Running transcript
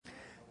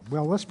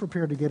Well, let's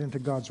prepare to get into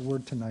God's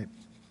Word tonight.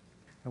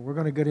 And we're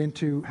going to get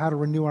into how to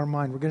renew our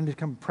mind. We're going to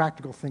come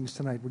practical things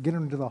tonight. We're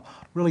getting into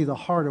the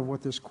heart of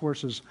what this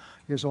course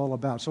is all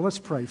about. So let's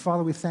pray.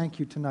 Father, we thank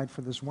you tonight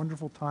for this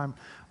wonderful time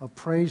of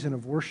praise and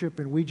of worship.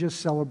 And we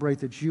just celebrate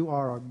that you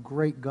are a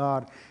great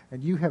God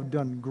and you have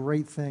done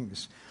great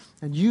things.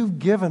 And you've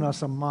given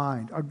us a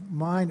mind,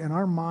 and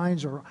our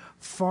minds are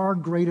far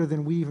greater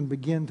than we even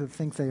begin to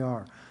think they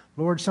are.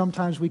 Lord,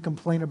 sometimes we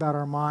complain about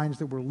our minds,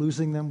 that we're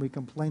losing them. We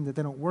complain that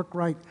they don't work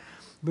right.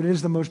 But it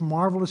is the most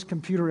marvelous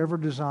computer ever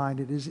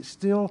designed. It is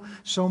still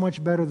so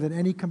much better than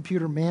any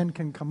computer man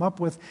can come up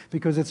with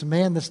because it's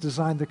man that's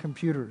designed the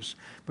computers.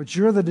 But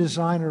you're the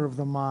designer of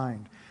the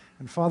mind.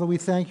 And Father, we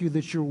thank you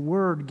that your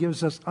word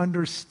gives us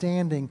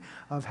understanding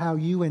of how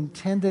you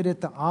intended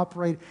it to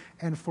operate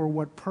and for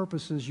what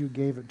purposes you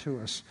gave it to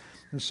us.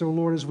 And so,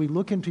 Lord, as we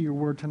look into your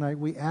word tonight,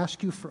 we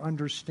ask you for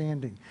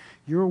understanding.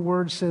 Your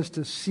word says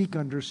to seek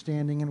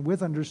understanding, and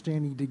with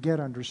understanding to get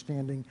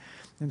understanding.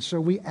 And so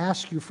we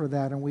ask you for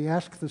that, and we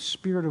ask the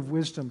Spirit of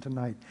wisdom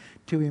tonight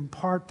to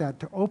impart that,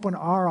 to open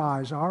our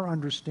eyes, our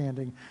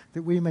understanding,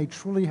 that we may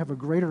truly have a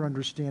greater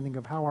understanding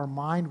of how our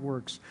mind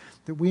works,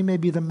 that we may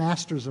be the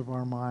masters of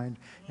our mind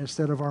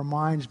instead of our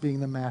minds being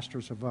the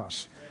masters of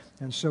us.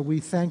 And so we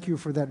thank you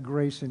for that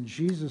grace in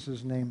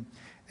Jesus' name.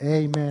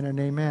 Amen and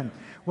amen.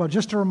 Well,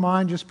 just to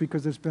remind, just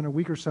because it's been a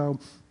week or so,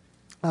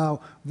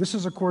 this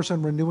is a course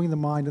on renewing the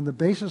mind, and the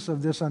basis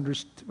of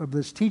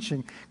this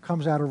teaching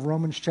comes out of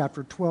Romans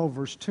chapter 12,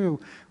 verse 2,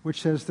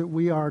 which says that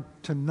we are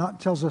to not,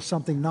 tells us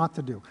something not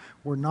to do.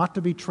 We're not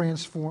to be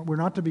transformed. We're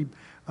not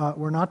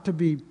to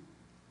be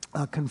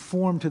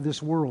conformed to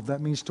this world.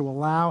 That means to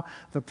allow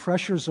the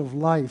pressures of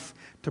life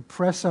to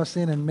press us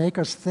in and make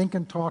us think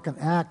and talk and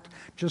act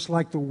just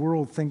like the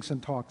world thinks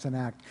and talks and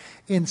act.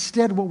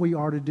 Instead, what we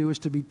are to do is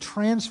to be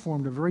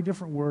transformed, a very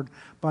different word,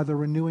 by the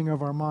renewing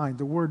of our mind.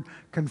 The word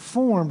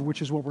conformed,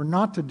 which is what we're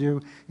not to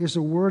do, is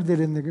a word that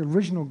in the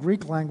original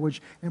Greek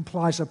language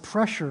implies a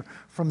pressure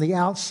from the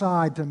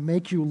outside to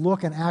make you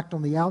look and act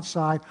on the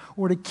outside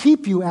or to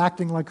keep you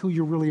acting like who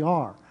you really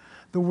are.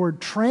 The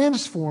word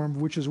transformed,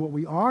 which is what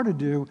we are to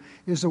do,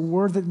 is a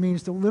word that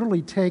means to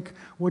literally take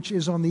what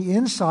is on the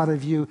inside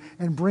of you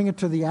and bring it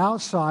to the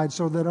outside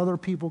so that other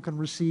people can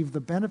receive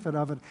the benefit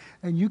of it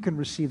and you can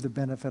receive the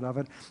benefit of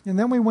it. And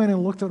then we went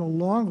and looked at a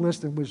long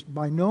list, and was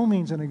by no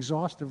means an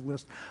exhaustive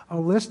list, a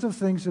list of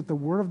things that the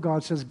Word of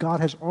God says God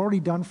has already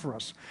done for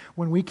us.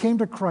 When we came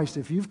to Christ,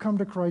 if you've come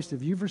to Christ,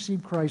 if you've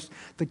received Christ,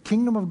 the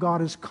kingdom of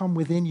God has come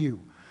within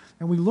you.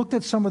 And we looked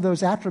at some of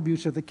those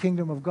attributes of the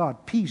kingdom of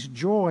God: peace,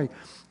 joy,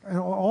 and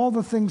all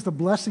the things, the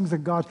blessings that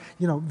God,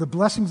 the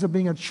blessings of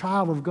being a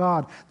child of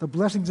God, the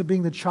blessings of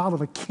being the child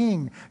of a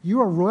king. You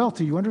are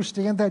royalty. You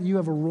understand that? You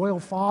have a royal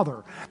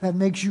father. That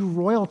makes you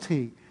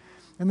royalty.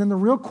 And then the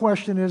real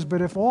question is,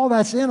 but if all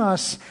that's in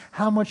us,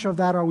 how much of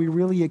that are we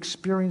really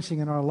experiencing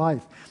in our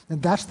life?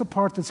 And that's the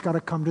part that's got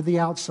to come to the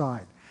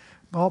outside.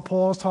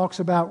 Paul talks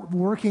about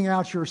working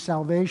out your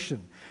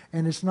salvation.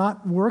 And it's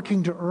not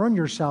working to earn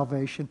your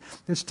salvation.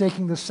 It's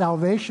taking the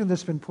salvation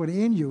that's been put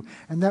in you.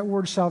 And that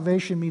word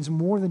salvation means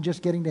more than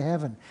just getting to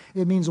heaven.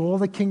 It means all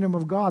the kingdom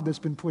of God that's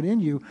been put in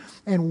you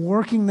and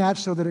working that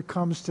so that it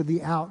comes to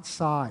the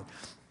outside.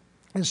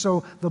 And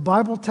so the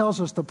Bible tells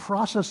us the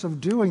process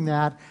of doing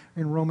that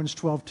in Romans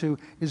 12:2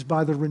 is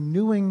by the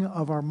renewing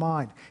of our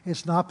mind.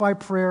 It's not by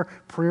prayer.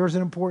 Prayer is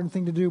an important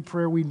thing to do.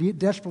 Prayer we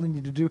desperately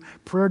need to do.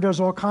 Prayer does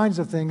all kinds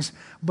of things,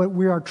 but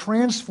we are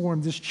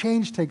transformed. This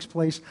change takes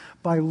place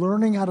by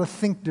learning how to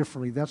think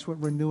differently. That's what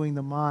renewing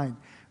the mind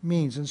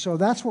means. And so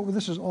that's what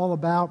this is all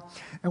about.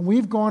 And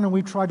we've gone and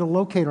we've tried to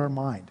locate our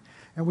mind.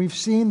 And we've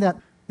seen that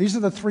these are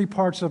the three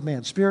parts of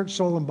man: spirit,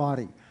 soul, and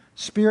body.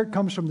 Spirit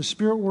comes from the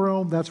spirit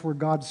world. That's where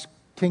God's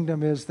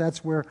kingdom is. That's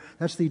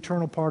the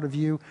eternal part of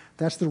you.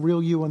 That's the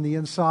real you on the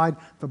inside.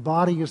 The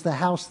body is the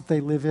house that they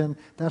live in.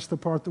 That's the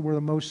part that we're the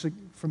most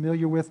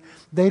familiar with.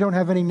 They don't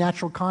have any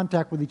natural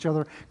contact with each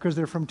other because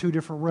they're from two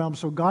different realms.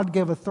 So God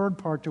gave a third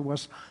part to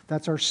us.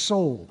 That's our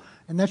soul.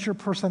 And that's your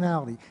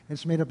personality.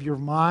 It's made up of your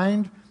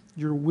mind,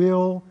 your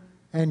will,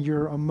 and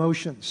your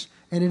emotions.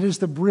 And it is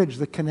the bridge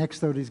that connects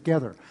those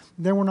together.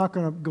 Then we're not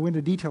going to go into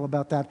detail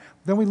about that.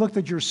 Then we looked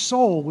at your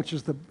soul, which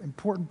is the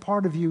important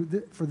part of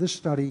you for this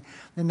study,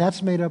 and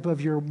that's made up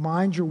of your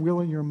mind, your will,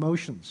 and your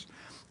emotions.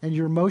 And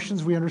your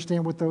emotions, we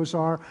understand what those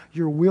are.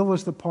 Your will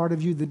is the part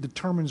of you that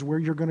determines where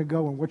you're going to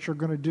go and what you're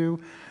going to do.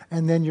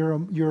 And then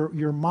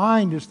your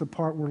mind is the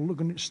part we're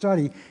looking to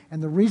study.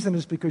 And the reason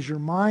is because your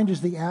mind is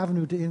the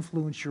avenue to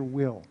influence your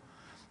will.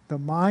 The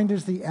mind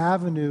is the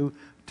avenue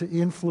to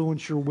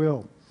influence your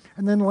will.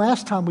 And then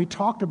last time we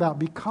talked about,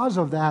 because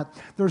of that,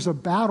 there's a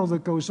battle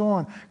that goes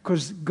on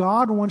because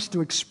God wants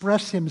to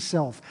express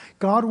himself.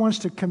 God wants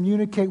to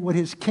communicate what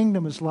his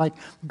kingdom is like.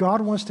 God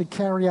wants to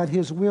carry out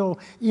his will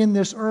in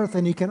this earth,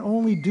 and he can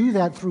only do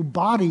that through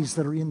bodies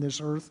that are in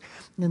this earth.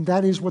 And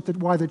that is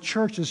why the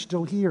church is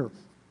still here.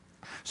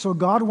 So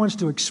God wants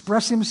to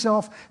express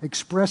himself,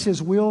 express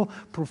his will,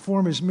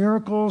 perform his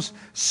miracles,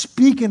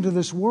 speak into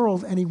this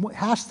world, and he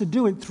has to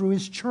do it through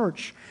his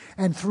church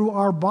and through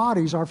our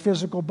bodies, our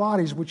physical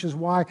bodies, which is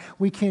why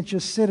we can't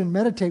just sit and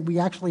meditate. We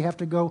actually have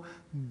to go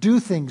do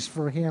things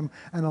for him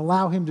and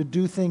allow him to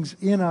do things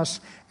in us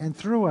and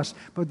through us.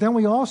 But then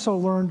we also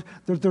learned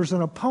that there's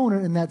an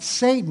opponent, and that's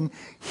Satan.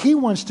 He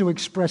wants to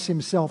express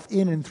himself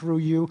in and through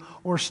you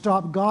or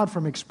stop God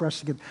from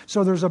expressing it.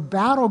 So there's a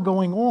battle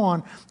going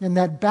on, and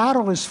that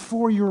battle is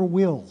for your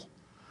will.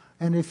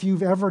 And if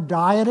you've ever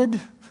dieted,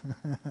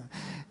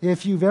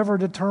 if you've ever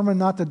determined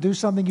not to do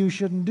something you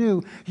shouldn't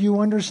do, you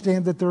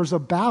understand that there's a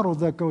battle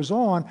that goes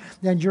on,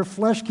 and your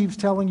flesh keeps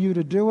telling you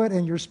to do it,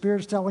 and your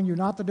spirit's telling you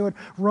not to do it.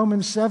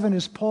 Romans 7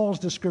 is Paul's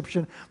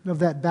description of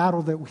that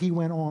battle that he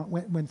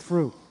went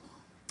through.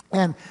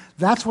 And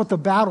that's what the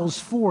battle's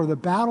for. The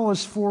battle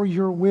is for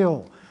your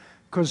will.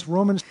 Because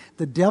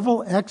the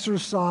devil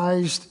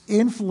exercised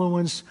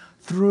influence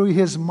through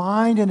his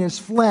mind and his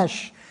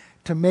flesh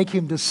to make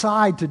him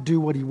decide to do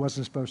what he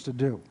wasn't supposed to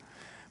do.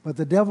 But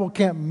the devil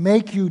can't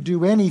make you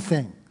do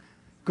anything,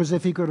 because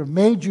if he could have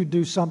made you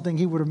do something,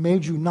 he would have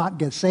made you not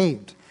get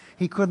saved.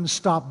 He couldn't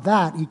stop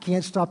that. He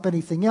can't stop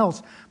anything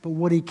else. But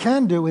what he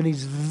can do, and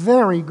he's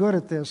very good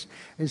at this,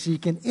 is he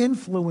can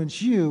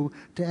influence you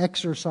to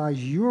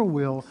exercise your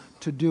will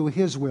to do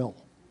his will.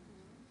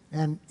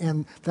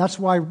 And that's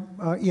why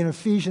in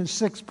Ephesians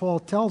 6, Paul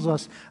tells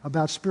us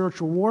about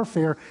spiritual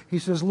warfare. He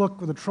says, look,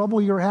 the trouble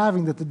you're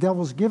having that the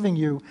devil's giving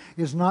you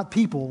is not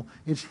people,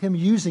 it's him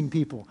using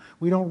people.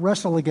 We don't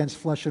wrestle against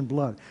flesh and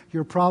blood.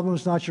 Your problem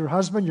is not your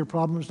husband, your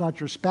problem is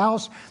not your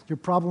spouse, your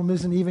problem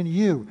isn't even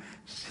you.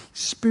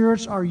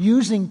 Spirits are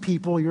using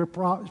people, your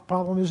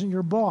problem isn't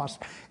your boss.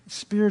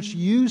 Spirits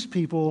use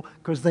people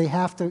because they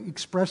have to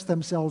express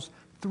themselves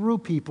through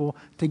people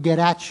to get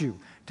at you,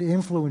 to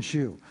influence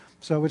you.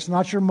 So it's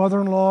not your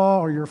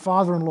mother-in-law or your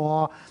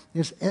father-in-law.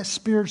 It's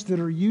spirits that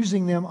are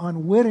using them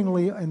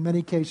unwittingly in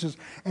many cases.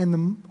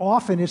 And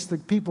often it's the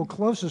people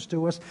closest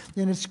to us,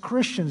 and it's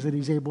Christians that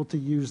he's able to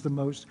use the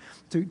most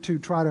to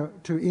try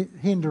to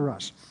hinder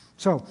us.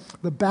 So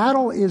the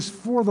battle is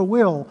for the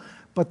will,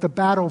 but the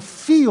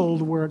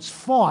battlefield where it's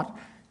fought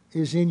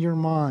is in your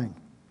mind.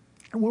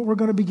 And what we're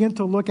going to begin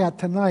to look at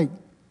tonight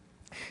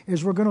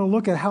is we're going to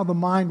look at how the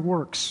mind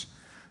works.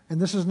 And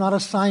this is not a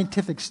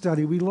scientific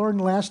study. We learned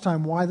last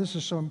time why this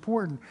is so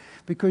important.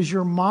 Because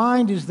your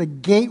mind is the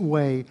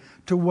gateway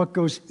to what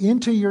goes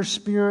into your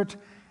spirit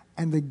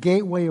and the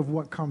gateway of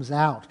what comes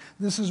out.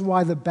 This is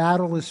why the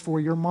battle is for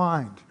your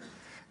mind.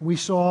 We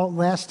saw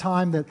last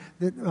time that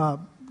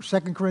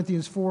 2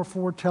 Corinthians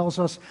 4:4 tells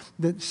us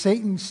that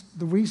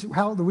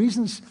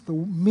the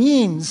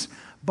means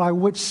by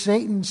which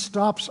Satan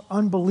stops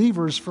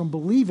unbelievers from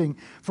believing,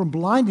 from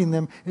blinding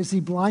them, is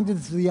he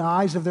blinded the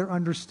eyes of their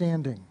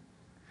understanding.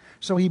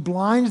 So he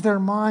blinds their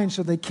minds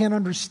so they can't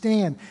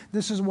understand.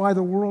 This is why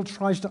the world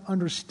tries to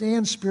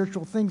understand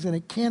spiritual things, and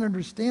it can't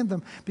understand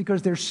them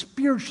because they're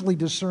spiritually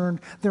discerned.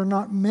 They're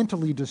not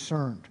mentally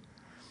discerned.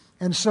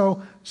 And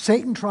so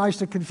Satan tries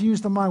to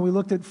confuse the mind. We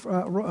looked at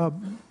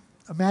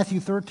Matthew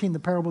 13, the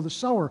parable of the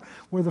sower,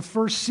 where the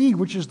first seed,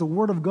 which is the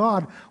word of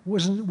God,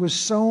 was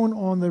sown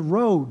on the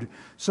road,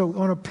 so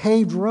on a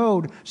paved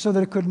road, so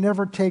that it could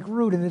never take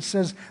root. And it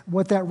says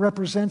what that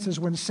represents is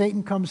when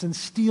Satan comes and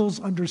steals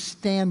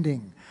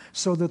understanding,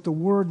 so that the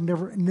word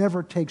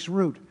never takes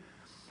root.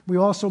 We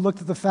also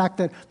looked at the fact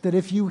that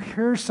if you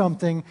hear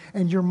something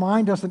and your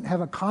mind doesn't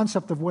have a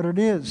concept of what it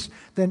is,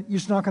 then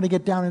it's not going to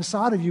get down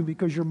inside of you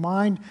because your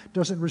mind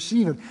doesn't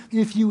receive it.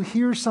 If you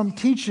hear some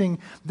teaching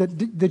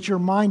that your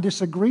mind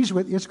disagrees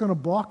with, it's going to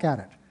balk at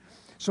it.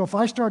 So if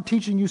I start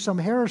teaching you some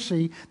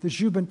heresy that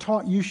you've been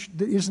taught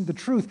that isn't the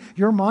truth,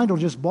 your mind will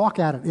just balk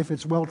at it if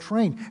it's well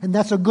trained. And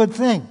that's a good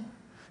thing.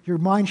 Your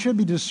mind should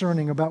be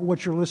discerning about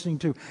what you're listening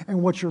to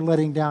and what you're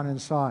letting down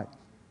inside.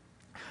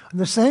 On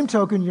the same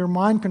token, your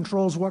mind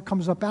controls what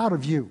comes up out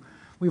of you.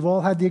 We've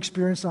all had the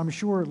experience, I'm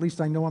sure, at least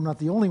I know I'm not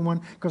the only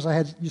one, because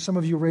some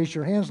of you raised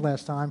your hands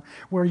last time,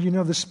 where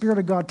the Spirit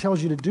of God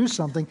tells you to do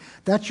something.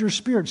 That's your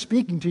spirit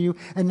speaking to you,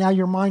 and now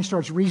your mind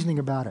starts reasoning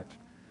about it.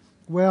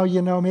 Well,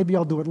 maybe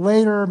I'll do it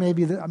later.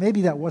 Maybe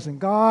that wasn't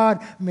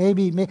God.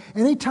 Maybe.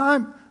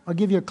 Anytime, I'll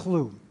give you a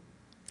clue.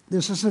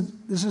 This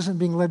isn't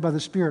being led by the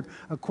Spirit.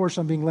 Of course,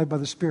 I'm being led by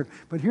the Spirit.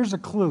 But here's a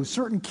clue.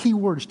 Certain key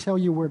words tell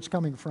you where it's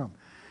coming from.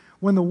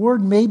 When the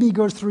word maybe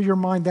goes through your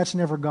mind, that's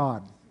never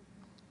God.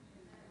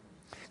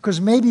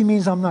 Because maybe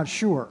means I'm not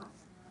sure.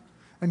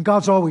 And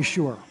God's always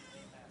sure.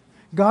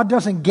 God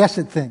doesn't guess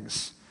at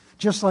things.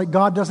 Just like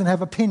God doesn't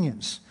have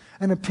opinions.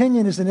 An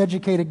opinion is an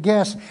educated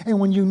guess. And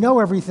when you know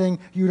everything,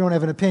 you don't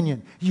have an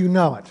opinion. You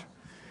know it.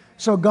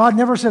 So God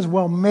never says,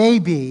 well,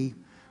 maybe.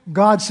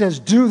 God says,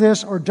 do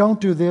this or don't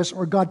do this,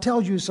 or God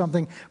tells you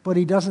something, but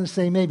he doesn't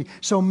say maybe.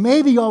 So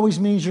maybe always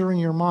means you're in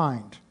your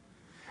mind.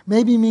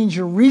 Maybe means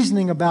you're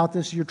reasoning about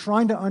this, you're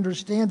trying to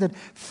understand it,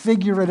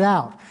 figure it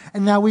out.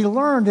 And now we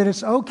learned that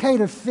it's okay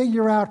to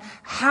figure out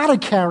how to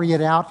carry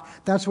it out.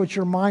 That's what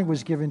your mind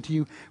was given to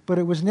you, but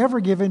it was never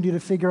given to you to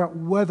figure out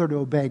whether to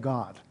obey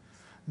God.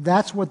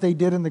 That's what they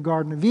did in the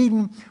Garden of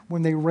Eden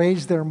when they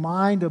raised their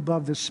mind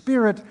above the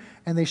spirit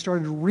and they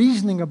started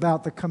reasoning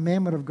about the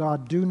commandment of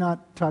God, do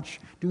not touch,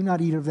 do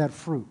not eat of that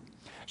fruit.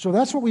 So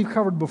that's what we've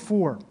covered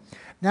before.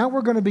 Now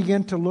we're going to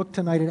begin to look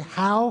tonight at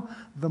how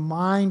the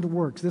mind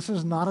works. This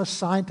is not a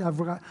science.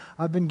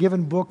 I've been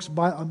given books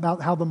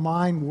about how the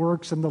mind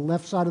works and the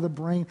left side of the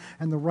brain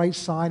and the right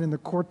side and the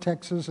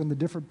cortexes and the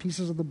different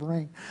pieces of the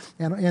brain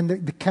and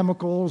the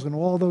chemicals and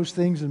all those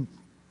things. And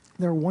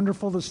they're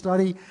wonderful to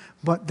study,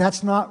 but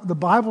that's not, the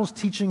Bible's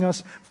teaching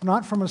us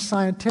not from a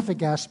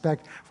scientific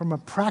aspect, from a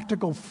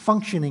practical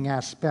functioning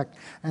aspect.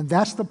 And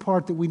that's the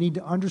part that we need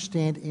to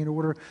understand in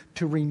order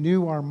to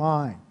renew our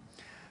mind.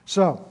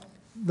 So,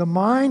 the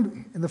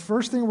mind, and the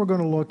first thing we're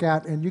going to look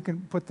at, and you can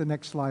put the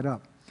next slide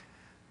up.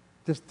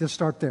 Just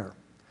start there.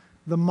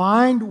 The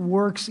mind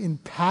works in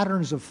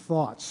patterns of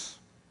thoughts.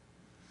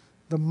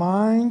 The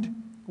mind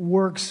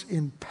works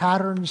in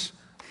patterns.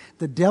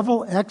 The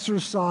devil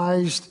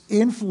exercised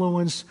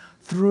influence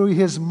through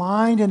his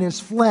mind and his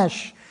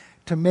flesh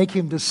to make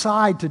him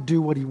decide to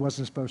do what he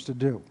wasn't supposed to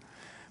do.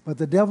 But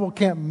the devil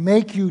can't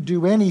make you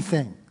do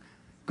anything,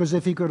 because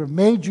if he could have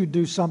made you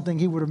do something,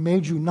 he would have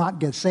made you not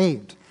get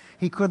saved.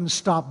 He couldn't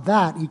stop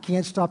that. He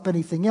can't stop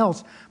anything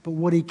else. But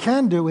what he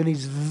can do, and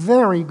he's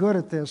very good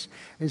at this,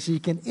 is he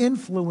can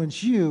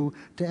influence you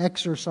to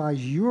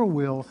exercise your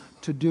will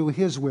to do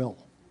his will.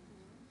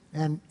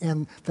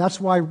 And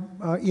that's why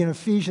in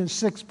Ephesians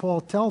 6,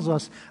 Paul tells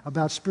us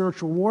about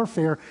spiritual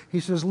warfare. He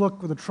says, look,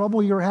 the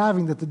trouble you're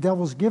having that the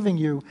devil's giving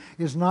you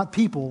is not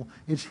people,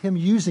 it's him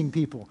using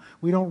people.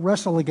 We don't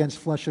wrestle against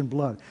flesh and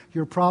blood.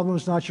 Your problem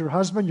is not your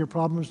husband, your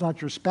problem is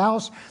not your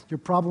spouse, your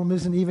problem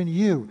isn't even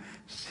you.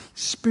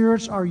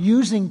 Spirits are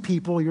using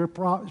people, your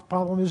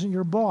problem isn't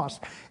your boss.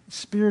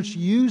 Spirits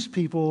use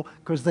people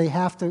because they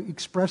have to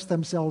express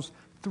themselves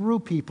through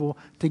people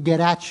to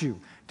get at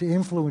you, to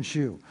influence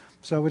you.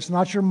 So it's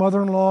not your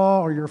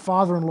mother-in-law or your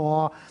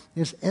father-in-law.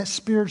 It's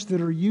spirits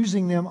that are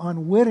using them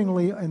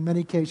unwittingly in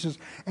many cases.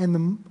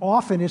 And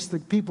often it's the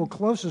people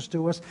closest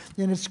to us,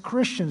 and it's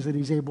Christians that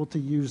he's able to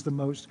use the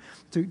most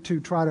to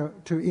try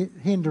to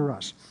hinder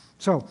us.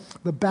 So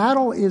the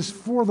battle is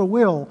for the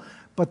will,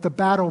 but the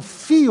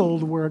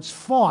battlefield where it's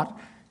fought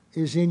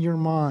is in your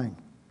mind.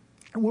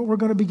 And what we're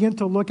going to begin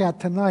to look at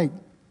tonight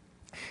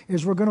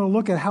is we're going to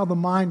look at how the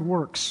mind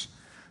works.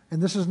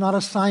 And this is not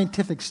a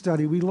scientific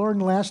study. We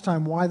learned last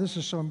time why this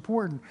is so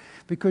important.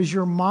 Because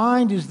your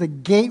mind is the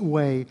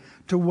gateway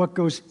to what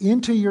goes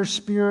into your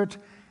spirit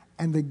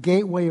and the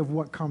gateway of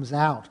what comes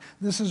out.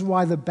 This is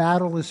why the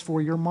battle is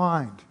for your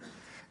mind.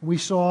 We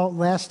saw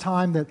last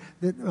time that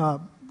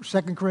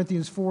 2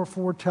 Corinthians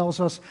 4:4 tells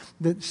us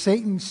that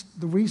Satan's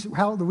the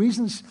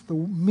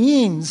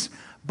means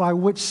by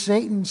which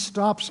Satan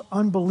stops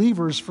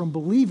unbelievers from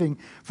believing,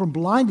 from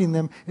blinding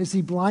them, is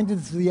he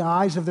blinded the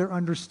eyes of their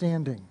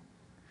understanding.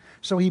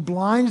 So he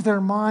blinds their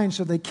minds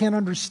so they can't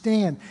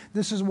understand.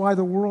 This is why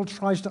the world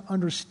tries to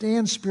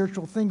understand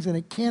spiritual things, and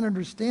it can't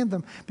understand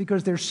them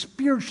because they're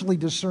spiritually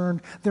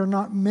discerned. They're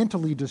not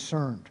mentally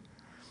discerned.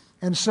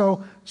 And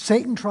so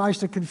Satan tries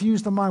to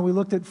confuse the mind. We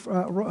looked at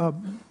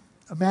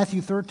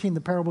Matthew 13, the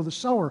parable of the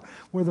sower,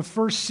 where the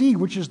first seed,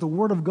 which is the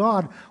word of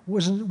God,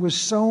 was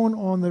sown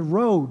on the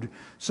road,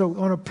 so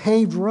on a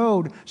paved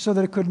road, so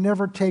that it could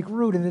never take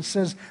root. And it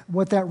says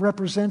what that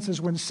represents is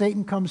when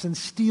Satan comes and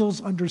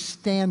steals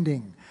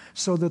understanding,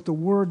 so that the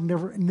word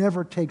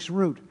never takes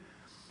root.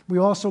 We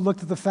also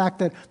looked at the fact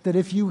that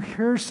if you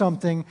hear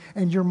something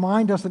and your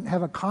mind doesn't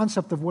have a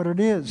concept of what it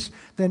is,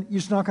 then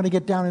it's not going to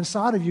get down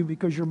inside of you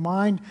because your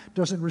mind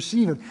doesn't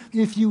receive it.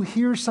 If you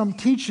hear some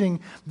teaching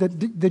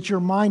that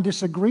your mind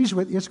disagrees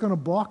with, it's going to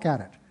balk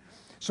at it.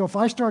 So if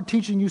I start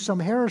teaching you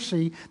some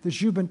heresy that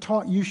you've been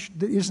taught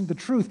that isn't the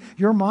truth,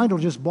 your mind will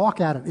just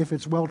balk at it if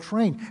it's well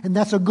trained. And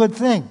that's a good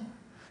thing.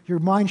 Your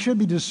mind should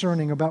be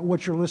discerning about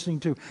what you're listening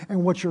to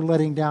and what you're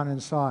letting down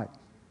inside.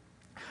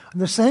 On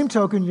the same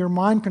token, your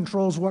mind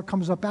controls what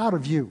comes up out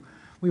of you.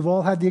 We've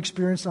all had the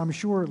experience, I'm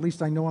sure, at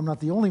least I know I'm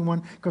not the only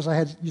one, because I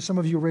had some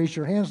of you raised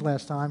your hands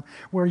last time,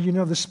 where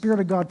the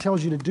Spirit of God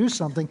tells you to do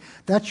something.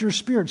 That's your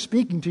spirit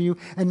speaking to you,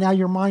 and now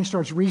your mind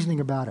starts reasoning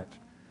about it.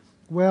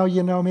 Well,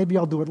 maybe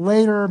I'll do it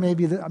later.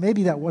 Maybe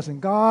that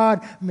wasn't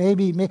God.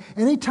 Maybe.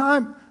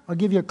 Anytime, I'll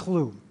give you a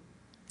clue.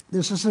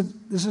 This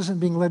isn't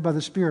being led by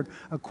the Spirit.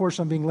 Of course,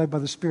 I'm being led by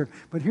the Spirit.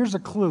 But here's a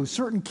clue.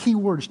 Certain key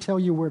words tell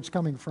you where it's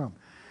coming from.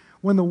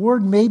 When the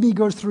word maybe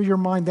goes through your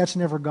mind, that's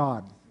never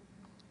God.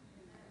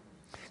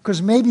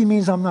 Because maybe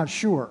means I'm not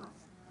sure.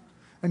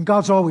 And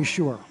God's always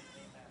sure.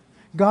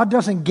 God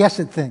doesn't guess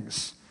at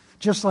things.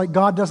 Just like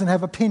God doesn't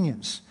have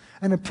opinions.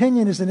 An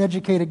opinion is an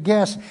educated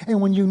guess.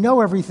 And when you know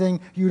everything,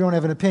 you don't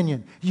have an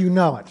opinion. You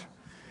know it.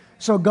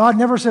 So God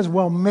never says,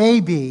 well,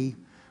 maybe.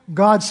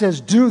 God says,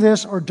 do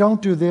this or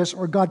don't do this,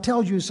 or God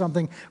tells you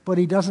something, but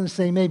he doesn't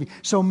say maybe.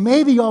 So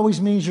maybe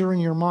always means you're in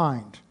your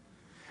mind.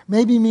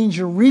 Maybe means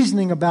you're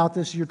reasoning about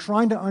this, you're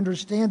trying to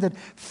understand it,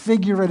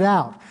 figure it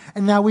out.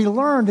 And now we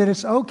learned that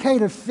it's okay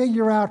to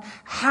figure out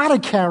how to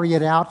carry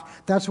it out.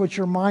 That's what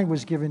your mind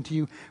was given to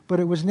you, but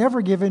it was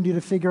never given to you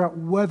to figure out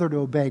whether to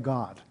obey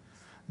God.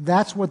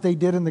 That's what they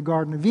did in the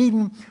Garden of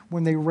Eden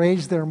when they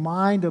raised their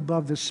mind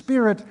above the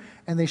spirit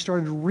and they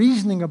started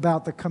reasoning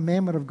about the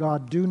commandment of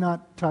God, do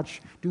not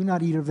touch, do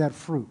not eat of that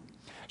fruit.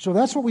 So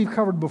that's what we've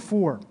covered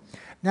before.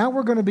 Now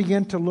we're going to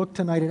begin to look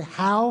tonight at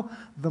how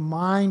the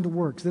mind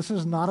works. This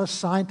is not a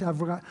science.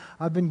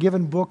 I've been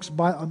given books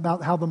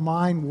about how the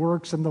mind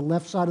works and the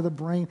left side of the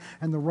brain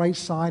and the right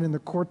side and the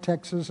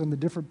cortexes and the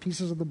different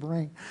pieces of the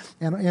brain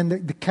and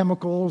the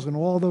chemicals and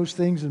all those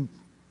things. And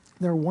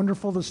they're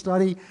wonderful to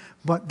study,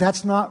 but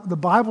that's not, the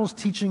Bible's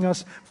teaching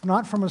us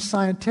not from a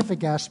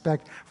scientific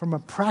aspect, from a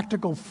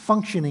practical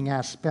functioning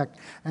aspect.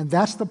 And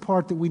that's the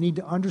part that we need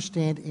to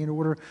understand in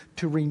order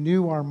to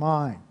renew our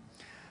mind.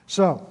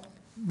 So,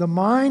 the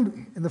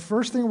mind, and the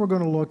first thing we're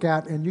going to look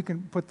at, and you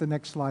can put the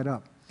next slide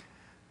up.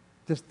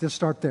 Just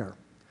start there.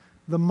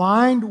 The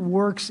mind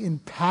works in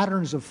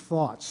patterns of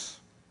thoughts.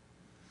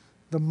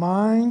 The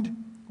mind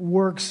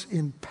works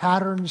in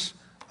patterns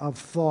of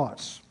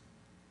thoughts.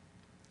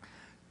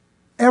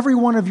 Every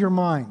one of your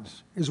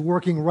minds is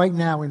working right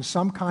now in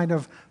some kind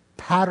of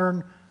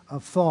pattern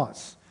of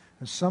thoughts.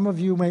 And some of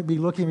you might be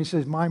looking at me and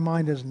say, my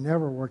mind has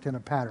never worked in a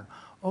pattern.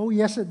 Oh,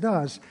 yes, it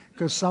does,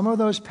 because some of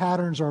those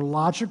patterns are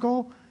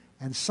logical,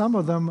 and some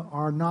of them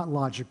are not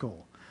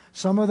logical.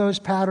 Some of those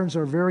patterns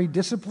are very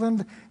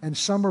disciplined, and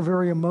some are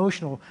very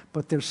emotional,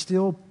 but they're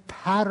still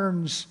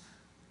patterns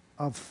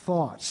of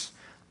thoughts.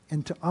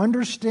 And to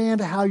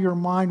understand how your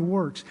mind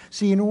works,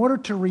 see, in order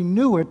to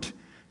renew it,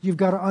 you've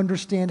got to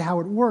understand how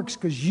it works,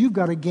 because you've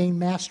got to gain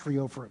mastery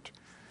over it.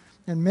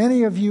 And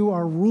many of you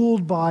are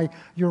ruled by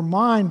your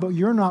mind, but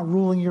you're not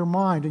ruling your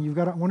mind. And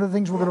one of the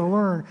things we're going to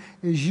learn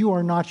is you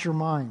are not your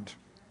mind.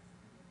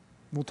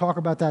 We'll talk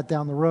about that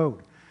down the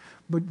road.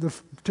 But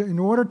in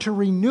order to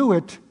renew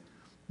it,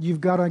 you've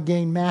got to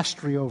gain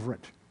mastery over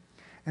it.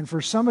 And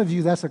for some of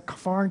you, that's a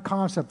foreign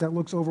concept that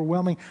looks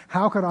overwhelming.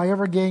 How could I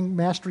ever gain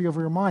mastery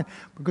over your mind?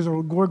 Because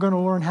we're going to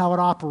learn how it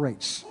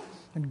operates.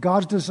 And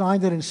God's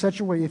designed it in such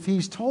a way, if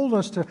He's told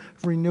us to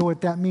renew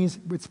it, that means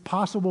it's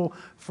possible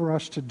for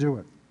us to do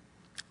it.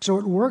 So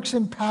it works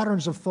in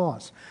patterns of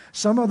thoughts.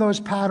 Some of those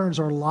patterns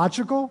are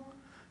logical,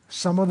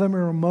 some of them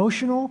are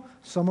emotional,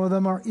 some of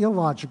them are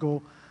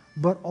illogical,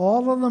 but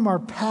all of them are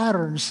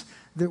patterns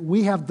that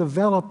we have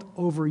developed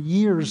over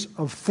years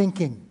of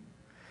thinking.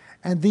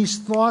 And these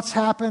thoughts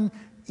happen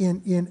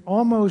in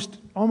almost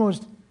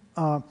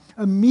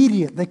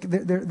immediate.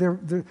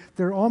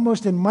 They're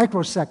almost in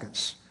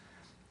microseconds,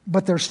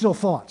 but they're still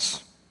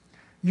thoughts.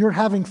 You're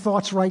having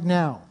thoughts right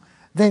now.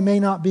 They may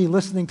not be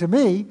listening to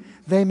me.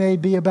 They may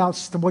be about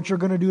what you're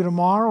going to do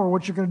tomorrow or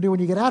what you're going to do when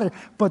you get out of it.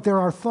 But there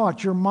are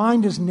thoughts. Your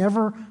mind is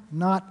never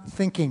not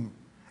thinking.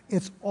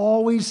 It's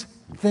always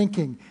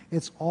thinking.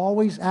 It's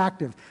always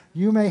active.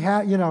 You may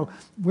have,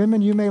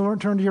 women, you may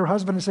turn to your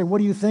husband and say,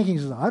 what are you thinking?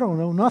 He says, I don't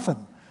know,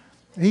 nothing.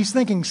 He's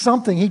thinking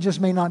something. He just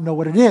may not know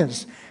what it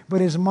is.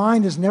 But his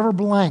mind is never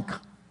blank.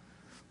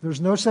 There's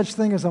no such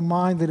thing as a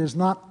mind that is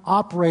not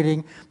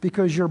operating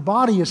because your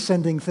body is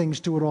sending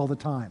things to it all the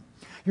time.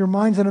 Your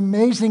mind's an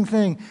amazing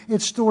thing.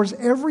 It stores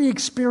every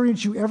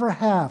experience you ever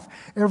have,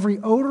 every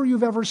odor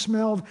you've ever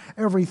smelled,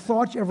 every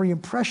thought, every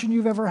impression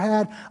you've ever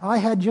had. I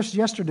had just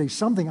yesterday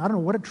something, I don't know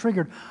what it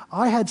triggered.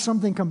 I had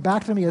something come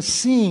back to me, a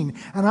scene,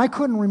 and I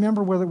couldn't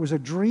remember whether it was a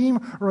dream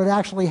or it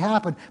actually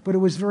happened, but it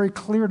was very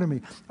clear to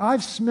me.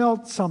 I've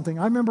smelled something.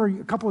 I remember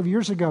a couple of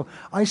years ago,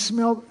 I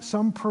smelled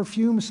some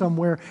perfume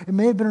somewhere. It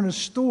may have been in a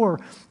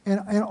store,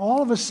 and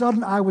all of a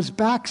sudden I was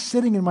back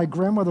sitting in my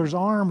grandmother's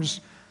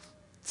arms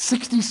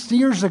 60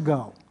 years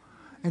ago,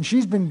 and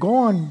she's been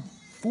gone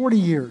 40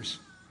 years.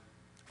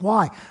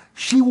 Why?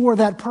 She wore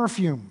that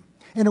perfume,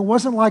 and it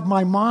wasn't like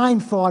my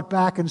mind thought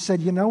back and said,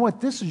 you know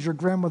what, this is your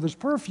grandmother's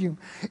perfume.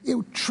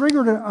 It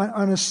triggered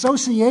an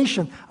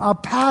association, a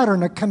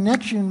pattern, a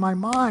connection in my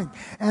mind,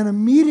 and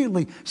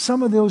immediately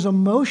some of those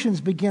emotions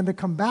began to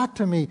come back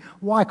to me.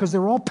 Why? Because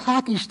they're all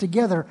packaged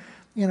together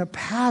in a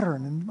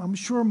pattern, and I'm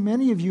sure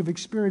many of you have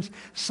experienced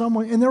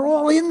someone, and they're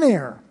all in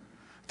there.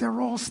 They're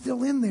all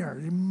still in there.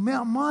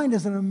 Mind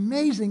is an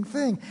amazing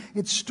thing.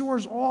 It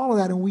stores all of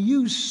that, and we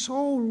use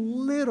so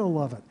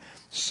little of it.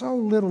 So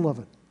little of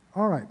it.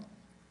 All right.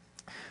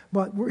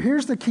 But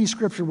here's the key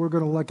scripture we're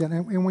going to look at.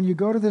 And when you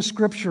go to this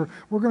scripture,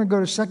 we're going to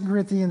go to 2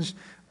 Corinthians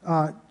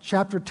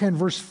chapter 10,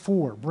 verse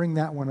 4. Bring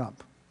that one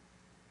up.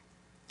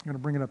 I'm going to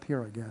bring it up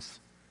here, I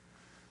guess.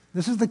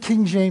 This is the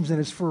King James,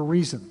 and it's for a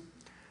reason.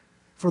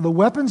 For the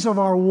weapons of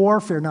our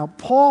warfare. Now,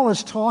 Paul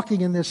is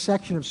talking in this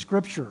section of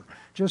scripture,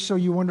 just so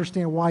you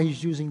understand why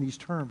he's using these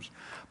terms.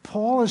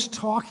 Paul is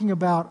talking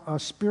about a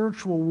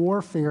spiritual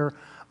warfare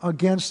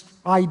against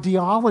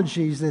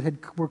ideologies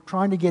that were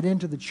trying to get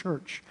into the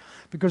church.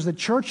 Because the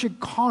church at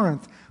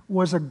Corinth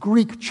was a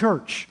Greek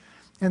church.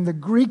 And the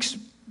Greeks,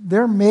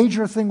 their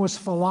major thing was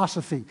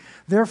philosophy.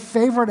 Their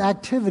favorite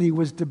activity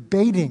was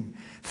debating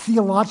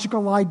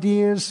theological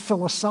ideas,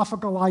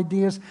 philosophical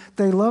ideas.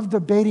 They loved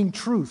debating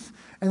truth.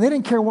 And they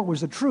didn't care what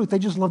was the truth. They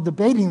just loved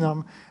debating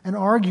them and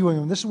arguing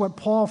them. This is what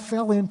Paul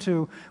fell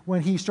into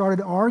when he started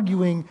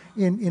arguing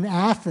in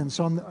Athens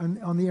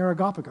on the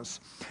Areopagus.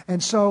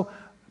 And so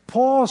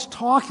Paul is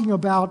talking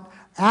about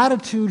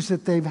attitudes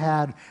that they've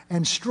had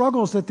and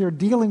struggles that they're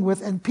dealing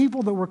with and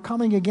people that were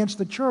coming against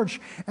the church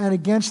and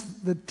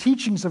against the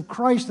teachings of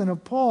Christ and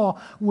of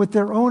Paul with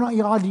their own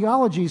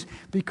ideologies,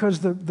 because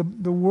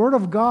the Word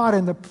of God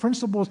and the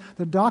principles,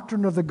 the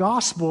doctrine of the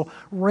gospel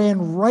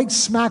ran right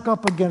smack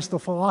up against the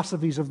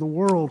philosophies of the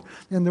world.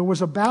 And there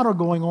was a battle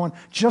going on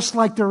just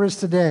like there is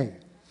today.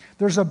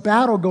 There's a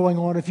battle going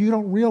on, if you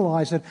don't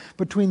realize it,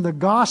 between the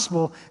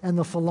gospel and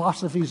the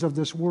philosophies of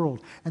this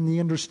world and the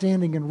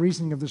understanding and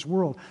reasoning of this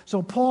world.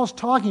 So Paul's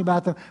talking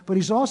about them, but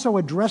he's also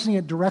addressing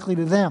it directly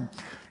to them.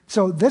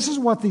 So this is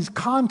what these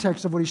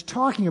contexts of what he's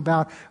talking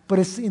about, but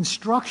it's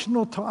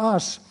instructional to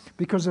us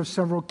because of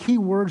several key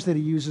words that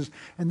he uses.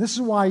 And this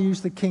is why I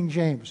use the King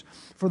James.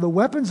 For the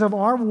weapons of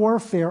our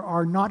warfare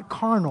are not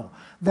carnal.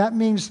 That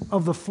means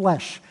of the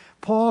flesh.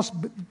 Paul's,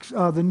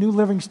 the New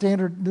Living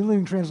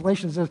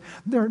Translation says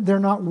they're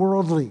not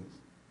worldly.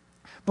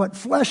 But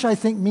flesh, I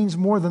think, means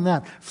more than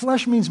that.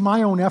 Flesh means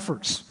my own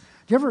efforts.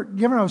 Do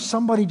you ever know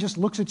somebody just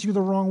looks at you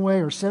the wrong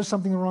way or says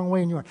something the wrong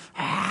way and you're like,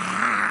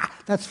 ah,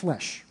 that's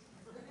flesh.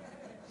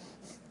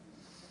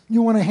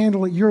 You want to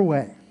handle it your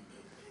way.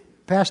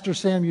 Pastor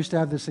Sam used to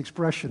have this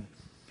expression,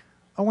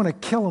 I want to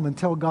kill them and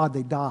tell God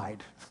they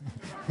died.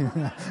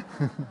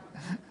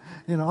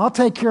 I'll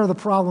take care of the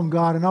problem,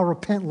 God, and I'll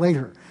repent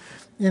later.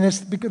 And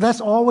it's because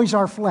that's always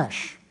our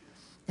flesh.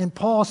 And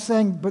Paul's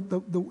saying, but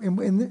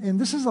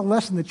and this is a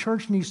lesson the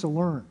church needs to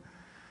learn.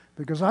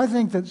 Because I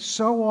think that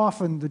so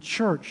often the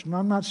church, and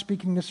I'm not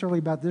speaking necessarily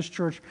about this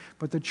church,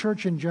 but the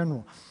church in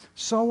general,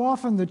 so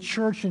often the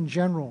church in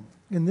general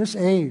in this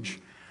age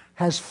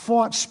has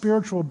fought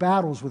spiritual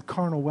battles with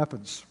carnal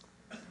weapons.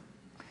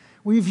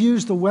 We've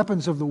used the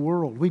weapons of the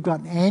world. We've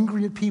gotten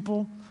angry at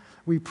people.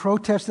 We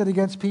protested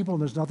against people,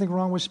 and there's nothing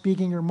wrong with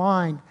speaking your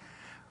mind.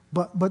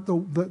 But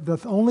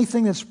the only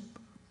thing that's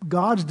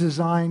God's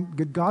design,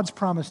 God's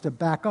promise to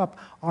back up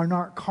are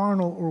not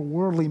carnal or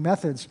worldly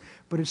methods,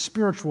 but it's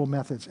spiritual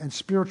methods and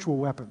spiritual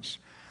weapons.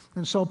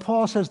 And so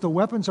Paul says the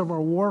weapons of our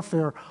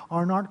warfare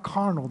are not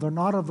carnal, they're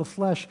not of the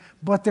flesh,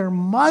 but they're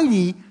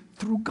mighty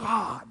through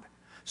God.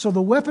 So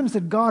the weapons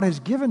that God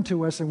has given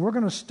to us, and we're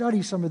going to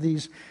study some of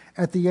these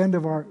at the end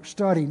of our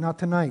study, not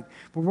tonight,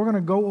 but we're going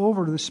to go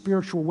over to the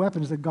spiritual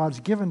weapons that God's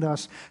given to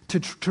us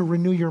to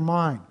renew your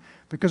mind.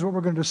 Because what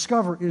we're going to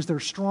discover is there are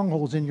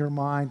strongholds in your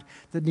mind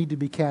that need to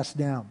be cast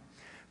down.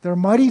 They're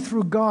mighty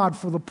through God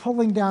for the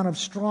pulling down of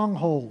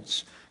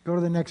strongholds. Go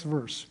to the next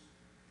verse.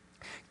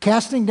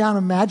 Casting down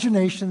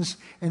imaginations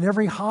and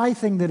every high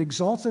thing that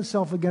exalts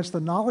itself against the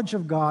knowledge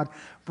of God,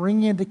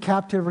 bringing into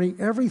captivity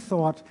every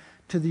thought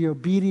to the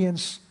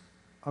obedience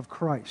of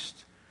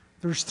Christ.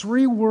 There's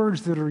three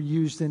words that are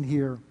used in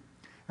here,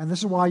 and this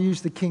is why I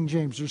use the King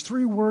James. There's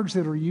three words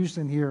that are used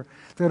in here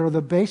that are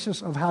the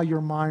basis of how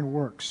your mind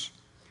works.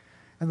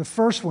 And the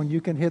first one,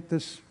 you can hit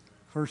this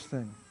first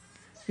thing,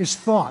 is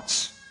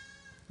thoughts.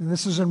 And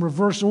this is in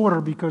reverse order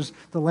because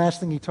the last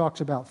thing he talks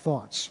about,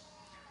 thoughts.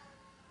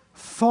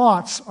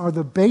 Thoughts are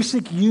the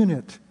basic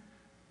unit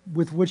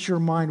with which your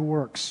mind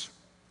works.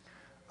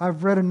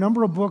 I've read a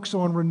number of books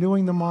on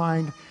renewing the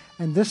mind,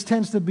 and this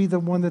tends to be the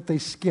one that they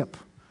skip.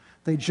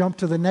 They jump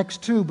to the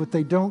next two, but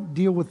they don't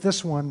deal with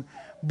this one.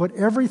 But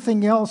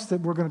everything else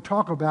that we're going to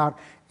talk about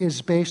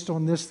is based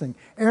on this thing.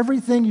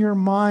 Everything your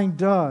mind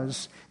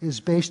does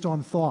is based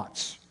on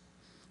thoughts.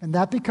 And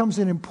that becomes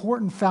an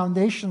important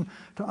foundation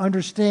to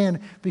understand,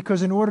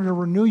 because in order to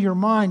renew your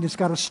mind, it's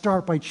got to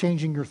start by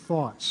changing your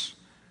thoughts.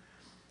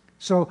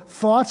 So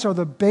thoughts are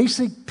the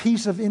basic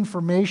piece of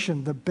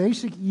information, the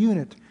basic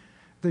unit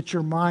that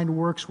your mind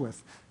works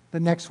with. The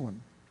next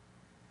one.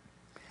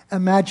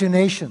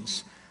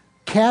 Imaginations.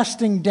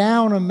 Casting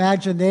down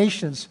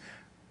imaginations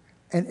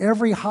and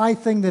every high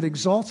thing that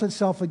exalts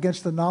itself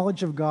against the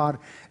knowledge of God,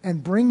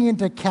 and bring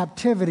into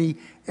captivity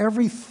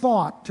every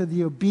thought to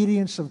the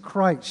obedience of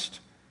Christ.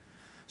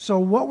 So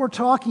what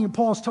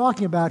Paul's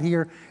talking about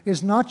here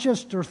is not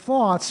just your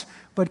thoughts,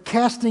 but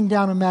casting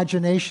down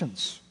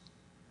imaginations.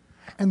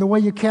 And the way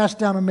you cast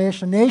down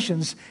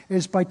imaginations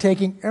is by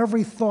taking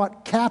every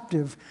thought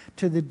captive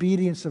to the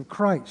obedience of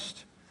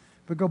Christ.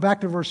 But go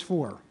back to verse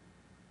 4.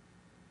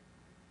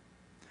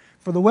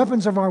 For the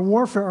weapons of our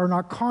warfare are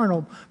not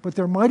carnal, but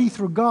they're mighty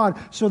through God.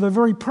 So the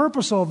very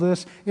purpose of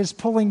this is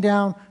pulling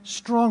down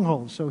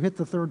strongholds. So hit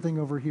the third thing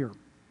over here.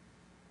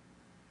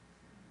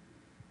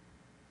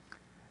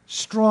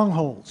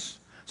 Strongholds.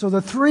 So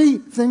the three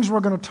things we're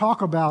going to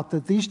talk about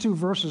that these two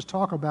verses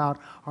talk about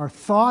are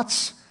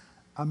thoughts,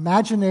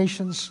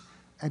 imaginations,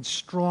 and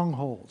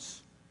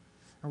strongholds.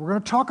 And we're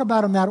going to talk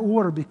about them in that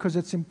order because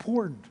it's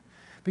important.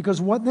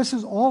 Because what this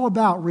is all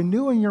about,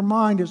 renewing your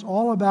mind, is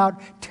all about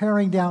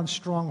tearing down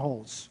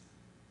strongholds.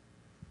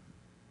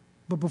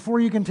 But before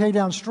you can tear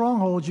down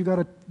strongholds, you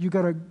got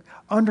to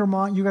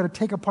undermine, you got to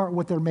take apart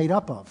what they're made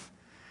up of.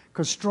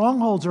 Because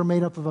strongholds are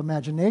made up of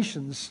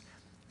imaginations,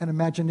 and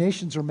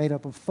imaginations are made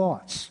up of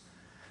thoughts.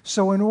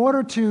 So in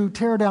order to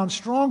tear down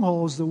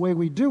strongholds, the way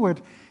we do it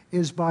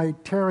is by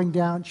tearing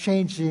down,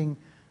 changing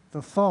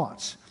the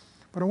thoughts.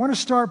 But I want to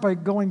start by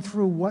going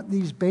through what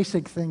these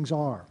basic things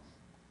are.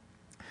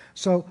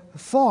 So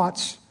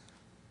thoughts.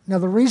 Now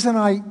the reason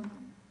all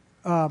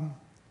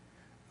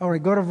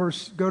right, go to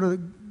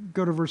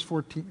verse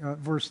 14,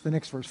 the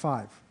next verse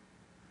 5.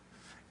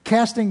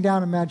 Casting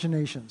down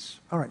imaginations.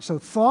 All right, so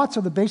thoughts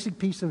are the basic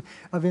piece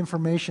of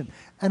information.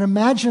 An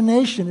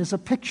imagination is a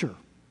picture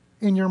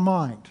in your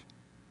mind.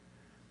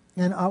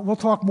 And we'll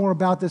talk more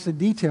about this in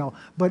detail,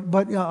 but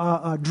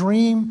a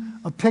dream,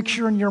 a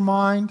picture in your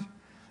mind.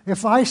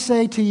 If I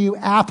say to you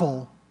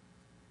apple,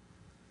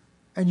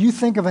 and you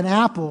think of an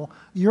apple,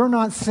 you're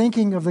not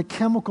thinking of the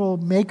chemical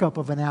makeup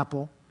of an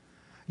apple.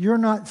 You're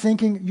not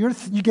thinking,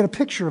 you get a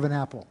picture of an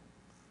apple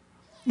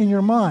in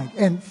your mind.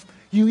 And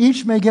you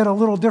each may get a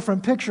little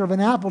different picture of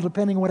an apple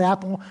depending on what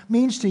apple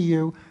means to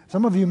you.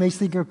 Some of you may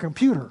think of a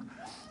computer.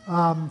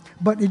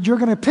 But you're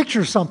going to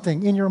picture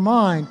something in your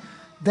mind.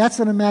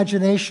 That's an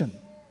imagination.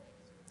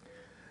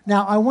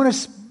 Now, I want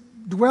to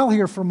dwell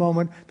here for a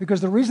moment because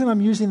the reason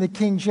I'm using the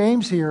King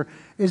James here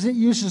is it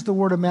uses the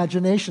word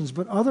imaginations,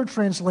 but other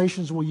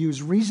translations will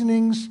use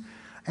reasonings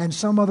and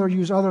some other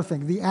use other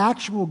things. The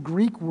actual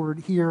Greek word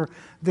here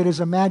that is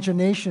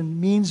imagination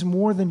means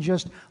more than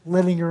just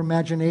letting your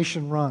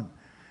imagination run.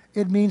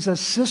 It means a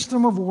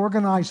system of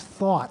organized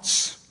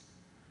thoughts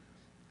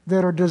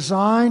that are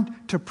designed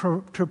to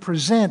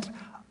present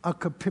a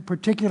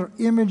particular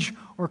image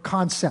or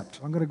concept.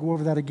 I'm going to go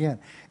over that again.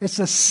 It's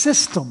a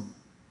system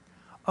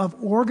of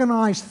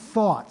organized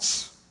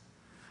thoughts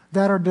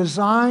that are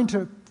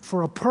designed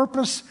for a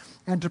purpose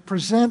and to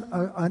present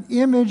an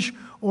image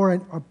or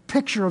a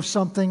picture of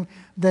something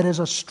that is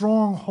a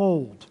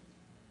stronghold.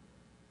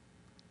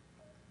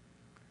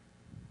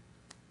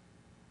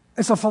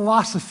 It's a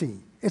philosophy.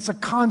 It's a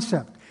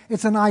concept.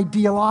 It's an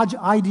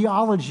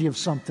ideology of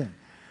something.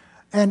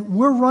 And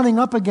we're running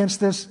up against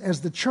this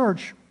as the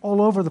church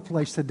all over the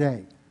place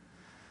today.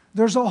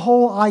 There's a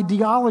whole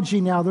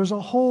ideology now. There's a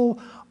whole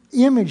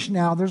image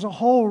now. There's a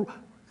whole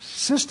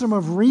system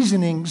of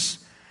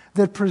reasonings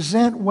that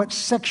present what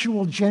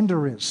sexual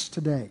gender is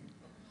today.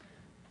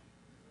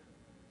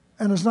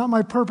 And it's not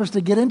my purpose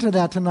to get into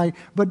that tonight,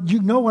 but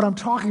you know what I'm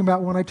talking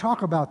about when I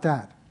talk about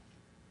that.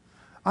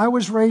 I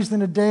was raised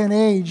in a day and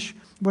age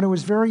when it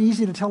was very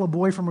easy to tell a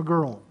boy from a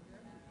girl.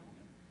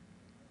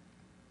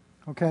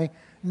 Okay?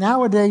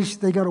 Nowadays,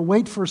 they got to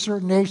wait for a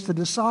certain age to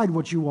decide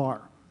what you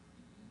are.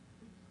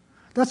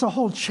 That's a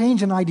whole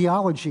change in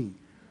ideology.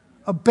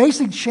 A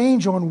basic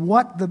change on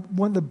what the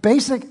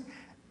basic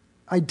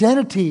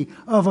identity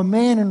of a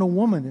man and a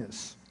woman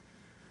is.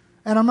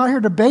 And I'm not here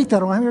to debate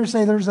that. I'm here to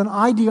say there's an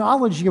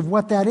ideology of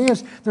what that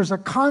is. There's a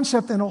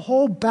concept and a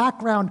whole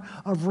background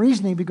of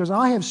reasoning because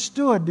I have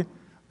sat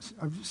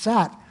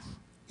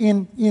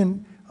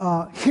in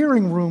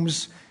hearing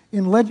rooms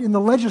in the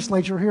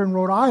legislature here in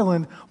Rhode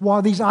Island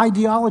while these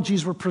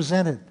ideologies were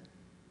presented.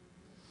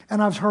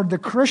 And I've heard the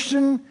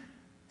Christian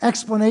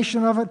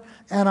explanation of it,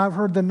 and I've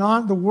heard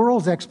the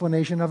world's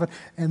explanation of it,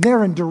 and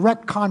they're in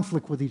direct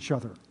conflict with each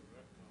other.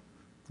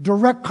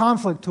 Direct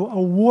conflict to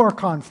a war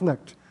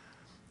conflict.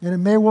 And it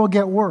may well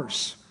get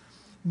worse.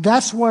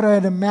 That's what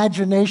an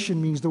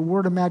imagination means, the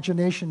word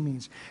imagination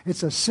means.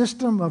 It's a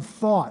system of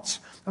thoughts,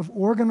 of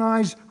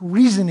organized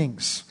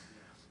reasonings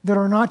that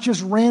are not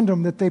just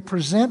random, that they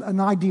present an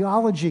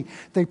ideology,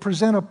 they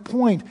present a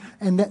point,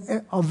 and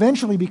that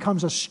eventually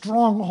becomes a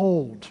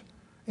stronghold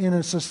in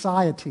a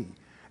society.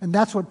 And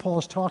that's what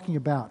Paul's talking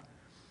about.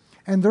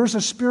 And there's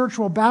a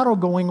spiritual battle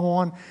going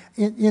on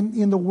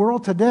in the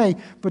world today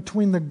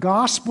between the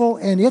gospel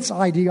and its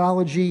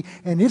ideology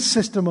and its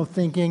system of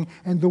thinking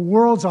and the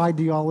world's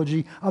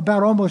ideology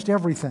about almost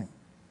everything.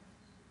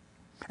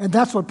 And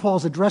that's what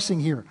Paul's addressing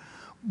here.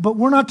 But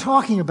we're not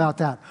talking about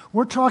that.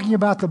 We're talking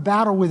about the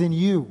battle within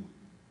you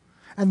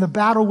and the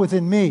battle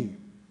within me.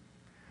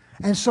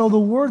 And so the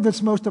word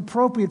that's most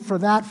appropriate for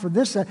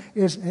this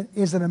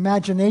is an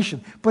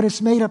imagination. But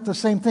it's made up the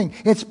same thing.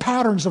 It's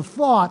patterns of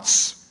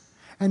thoughts.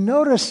 And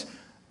notice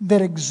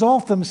that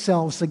exalt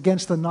themselves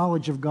against the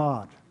knowledge of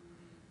God.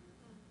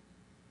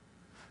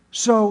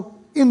 So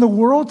in the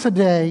world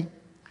today,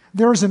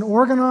 there is an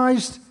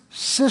organized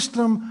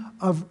system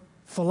of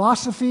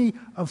philosophy,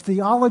 of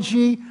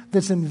theology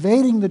that's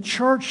invading the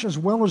church as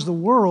well as the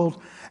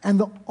world. And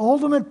the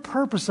ultimate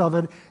purpose of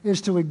it is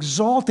to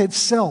exalt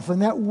itself.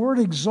 And that word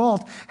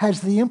exalt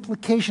has the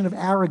implication of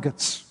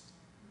arrogance.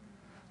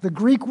 The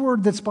Greek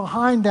word that's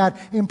behind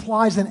that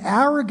implies an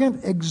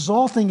arrogant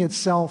exalting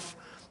itself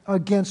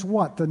against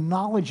what? The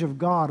knowledge of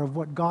God, of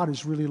what God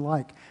is really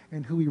like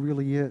and who He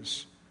really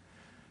is.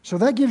 So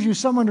that gives you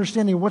some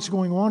understanding of what's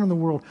going on in the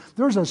world.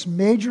 There's a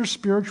major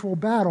spiritual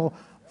battle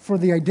for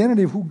the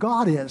identity of who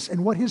God is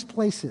and what His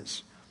place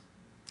is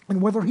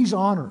and whether He's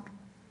honored.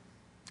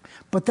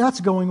 But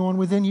that's going on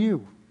within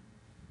you.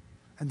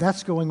 And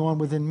that's going on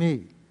within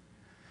me.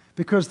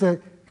 Because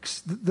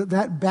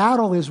that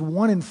battle is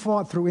won and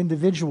fought through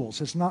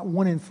individuals. It's not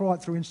won and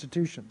fought through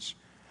institutions.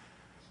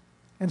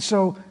 And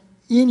so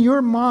in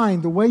your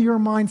mind, the way your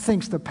mind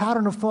thinks, the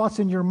pattern of thoughts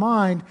in your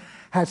mind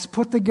has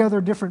put together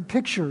different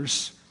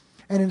pictures.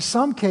 And in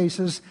some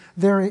cases,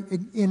 they're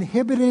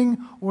inhibiting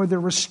or they're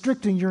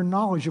restricting your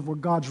knowledge of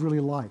what God's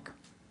really like.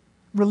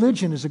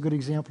 Religion is a good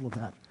example of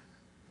that.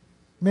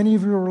 Many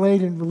of you were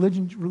raised in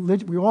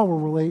religion, we all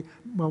were raised,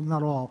 well,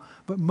 not all,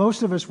 but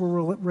most of us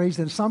were raised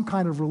in some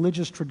kind of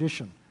religious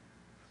tradition.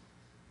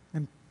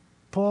 And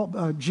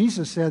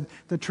Jesus said,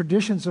 the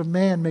traditions of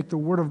man make the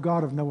word of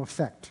God of no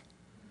effect.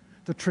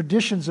 The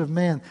traditions of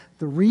man,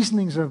 the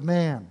reasonings of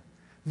man,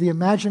 the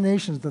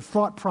imaginations, the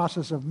thought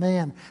process of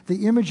man,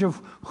 the image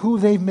of who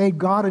they've made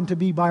God into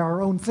be by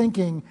our own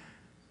thinking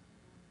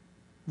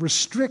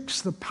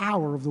restricts the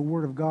power of the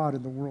Word of God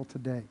in the world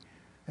today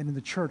and in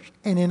the church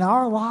and in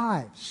our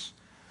lives.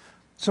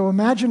 So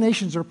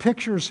imaginations are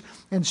pictures,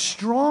 and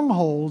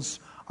strongholds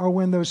are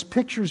when those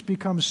pictures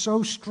become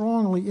so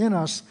strongly in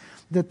us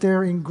that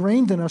they're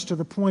ingrained in us to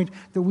the point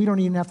that we don't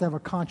even have to have a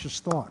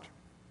conscious thought.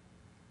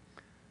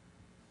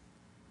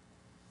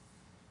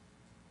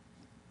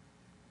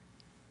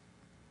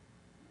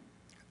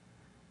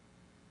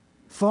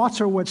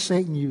 Thoughts are what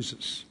Satan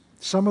uses.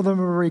 Some of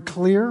them are very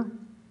clear.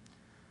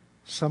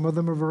 Some of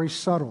them are very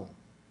subtle.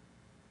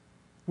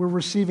 We're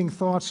receiving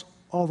thoughts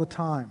all the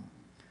time.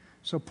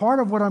 So part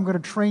of what I'm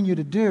going to train you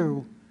to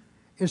do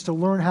is to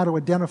learn how to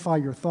identify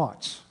your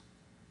thoughts.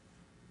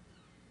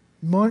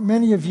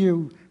 Many of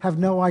you have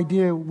no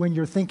idea when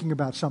you're thinking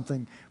about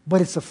something,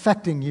 but it's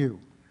affecting you.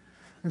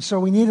 And so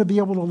we need to be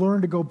able to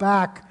learn to go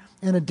back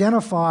and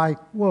identify,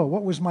 whoa,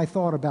 what was my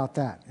thought about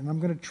that? And I'm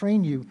going to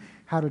train you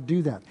how to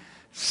do that.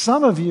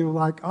 Some of you,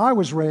 like I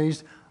was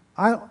raised,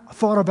 I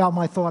thought about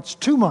my thoughts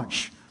too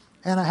much,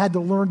 and I had to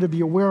learn to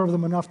be aware of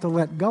them enough to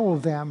let go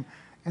of them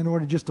in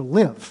order just to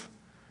live,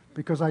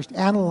 because I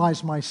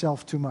analyzed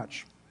myself too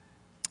much.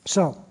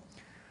 So,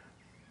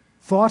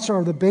 thoughts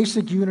are the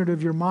basic unit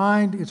of your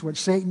mind. It's what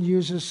Satan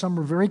uses. Some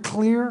are very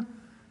clear,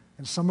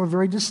 and some are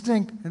very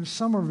distinct, and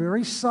some are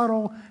very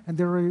subtle, and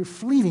they're very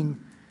fleeting,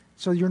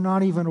 so you're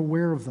not even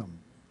aware of them.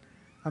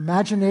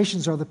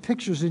 Imaginations are the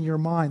pictures in your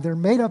mind. They're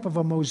made up of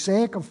a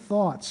mosaic of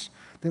thoughts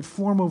that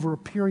form over a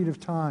period of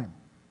time.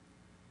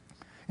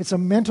 It's a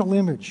mental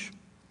image.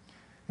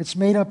 It's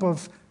made up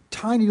of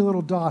tiny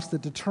little dots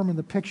that determine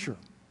the picture.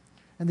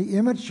 And the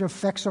image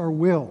affects our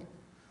will.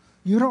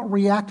 You don't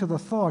react to the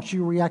thoughts,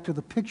 you react to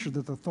the picture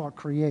that the thought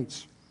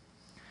creates.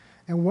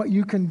 And what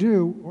you can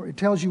do, or it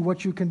tells you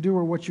what you can do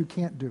or what you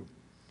can't do.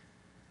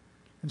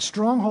 And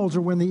strongholds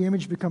are when the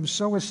image becomes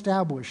so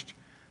established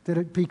that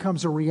it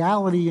becomes a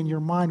reality in your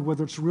mind,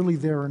 whether it's really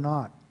there or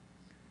not.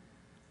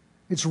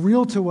 It's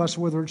real to us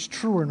whether it's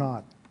true or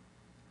not.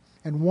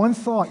 And one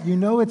thought, you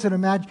know it's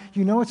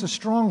a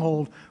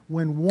stronghold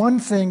when one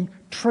thing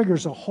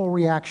triggers a whole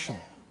reaction.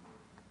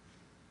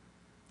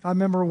 I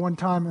remember one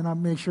time, and I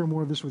may share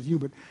more of this with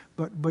you,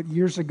 but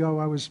years ago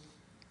I was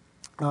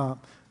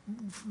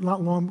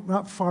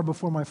not far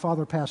before my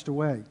father passed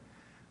away,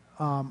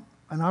 and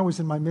I was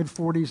in my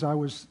mid-40s. I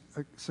was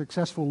a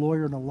successful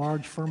lawyer in a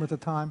large firm at the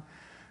time.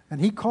 And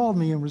he called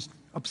me and was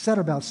upset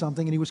about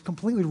something, and he was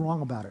completely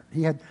wrong about it.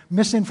 He had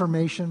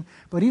misinformation,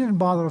 but he didn't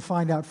bother to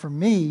find out from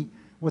me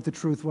what the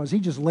truth was. He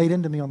just laid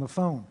into me on the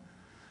phone.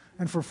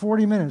 And for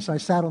 40 minutes, I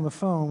sat on the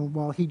phone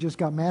while he just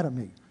got mad at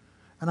me.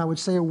 And I would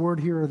say a word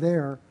here or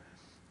there.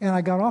 And I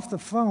got off the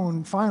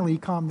phone. Finally, he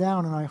calmed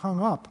down, and I hung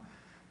up.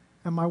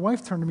 And my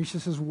wife turned to me. She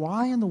says,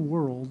 why in the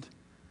world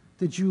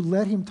did you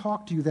let him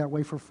talk to you that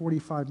way for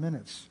 45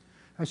 minutes?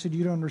 I said,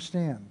 you don't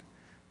understand.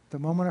 The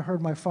moment I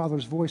heard my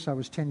father's voice, I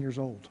was 10 years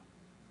old.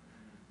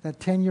 That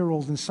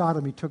 10-year-old inside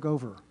of me took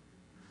over.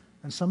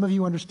 And some of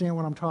you understand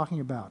what I'm talking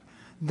about.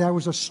 There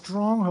was a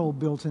stronghold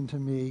built into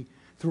me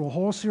through a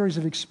whole series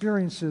of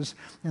experiences,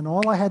 and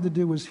all I had to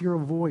do was hear a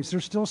voice.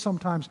 There's still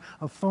sometimes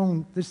a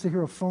phone, just to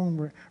hear a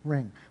phone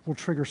ring will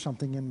trigger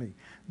something in me.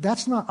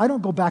 I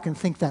don't go back and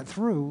think that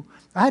through.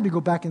 I had to go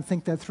back and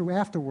think that through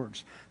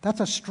afterwards. That's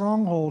a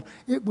stronghold.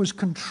 It was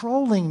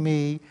controlling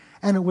me,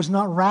 and it was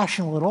not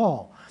rational at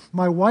all.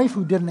 My wife,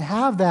 who didn't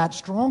have that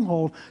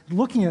stronghold,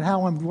 looking at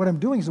what I'm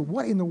doing, said,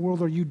 what in the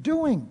world are you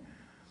doing?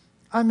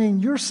 I mean,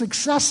 you're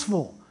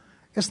successful.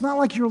 It's not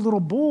like you're a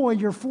little boy.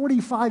 You're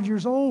 45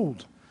 years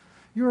old.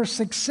 You're a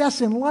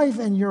success in life,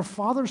 and your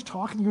father's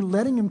talking. You're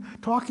letting him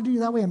talk to you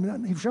that way. I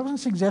mean, if she wasn't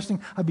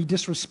suggesting I'd be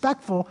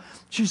disrespectful,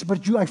 she said,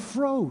 but I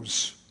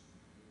froze.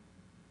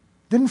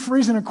 Didn't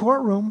freeze in a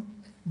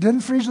courtroom.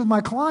 Didn't freeze with my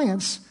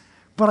clients.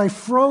 But I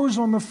froze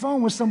on the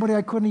phone with somebody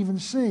I couldn't even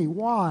see.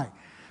 Why?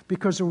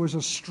 Because there was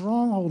a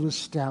stronghold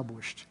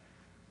established.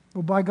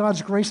 Well, by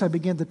God's grace, I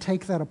began to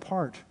take that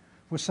apart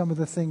with some of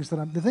the things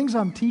the things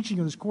I'm teaching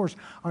in this course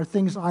are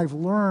things I've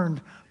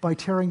learned by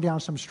tearing down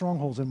some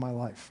strongholds in my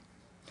life.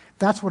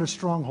 That's what a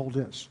stronghold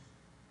is.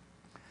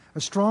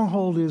 A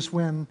stronghold is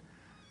when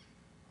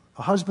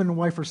a husband and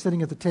wife are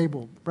sitting at the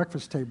table,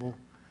 breakfast table,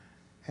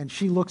 and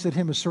she looks at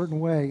him a certain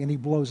way and he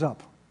blows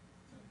up.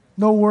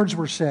 No words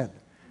were said.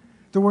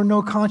 There were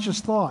no conscious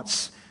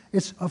thoughts.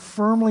 It's a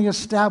firmly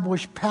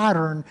established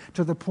pattern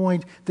to the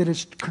point that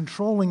it's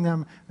controlling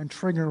them and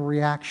triggering a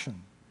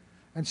reaction.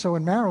 And so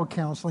in marital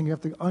counseling, you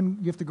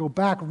have to go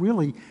back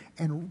really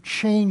and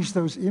change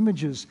those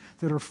images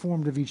that are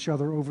formed of each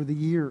other over the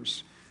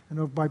years,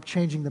 and by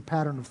changing the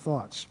pattern of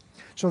thoughts.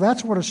 So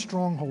that's what a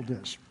stronghold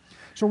is.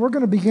 So we're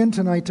going to begin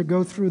tonight to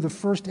go through the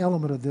first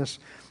element of this,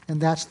 and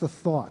that's the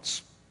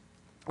thoughts.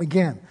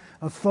 Again,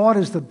 a thought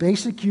is the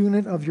basic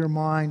unit of your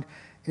mind.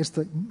 It's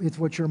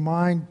what your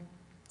mind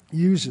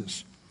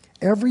uses.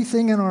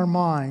 Everything in our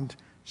mind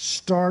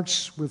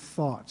starts with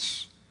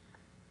thoughts.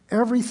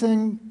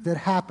 Everything that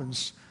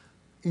happens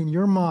in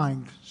your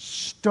mind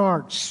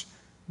starts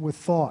with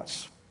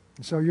thoughts.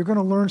 And so you're going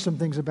to learn some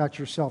things about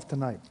yourself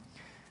tonight.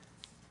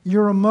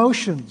 Your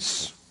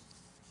emotions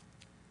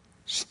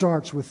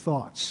starts with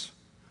thoughts.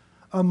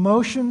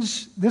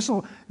 Emotions, this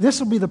will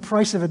be the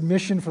price of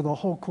admission for the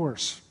whole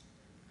course.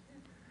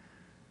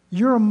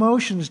 Your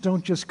emotions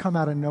don't just come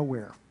out of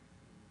nowhere.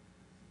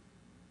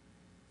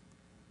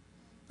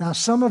 Now,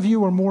 some of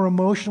you are more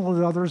emotional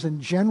than others,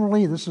 and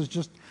generally, this is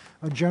just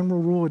a general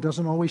rule, it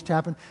doesn't always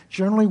happen.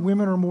 Generally,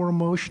 women are more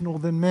emotional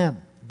than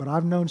men. But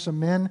I've known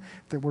some men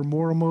that were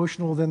more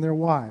emotional than their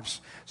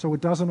wives. So it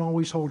doesn't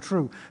always hold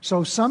true.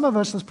 So some of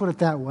us, let's put it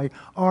that way,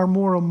 are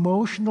more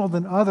emotional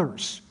than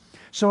others.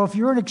 So if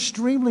you're an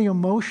extremely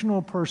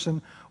emotional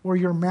person, or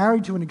you're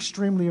married to an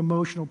extremely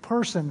emotional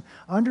person,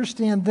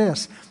 understand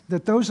this,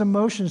 that those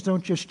emotions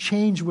don't just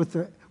change with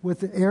the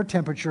air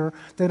temperature.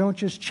 They don't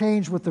just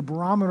change with the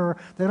barometer.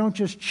 They don't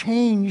just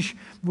change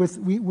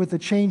with the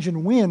change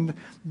in wind.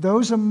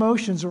 Those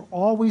emotions are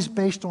always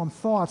based on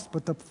thoughts,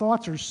 but the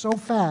thoughts are so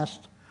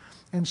fast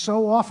and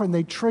so often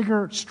they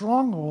trigger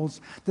strongholds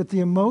that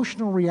the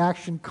emotional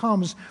reaction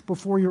comes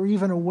before you're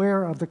even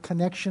aware of the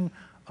connection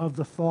of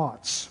the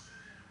thoughts.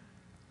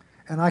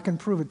 And I can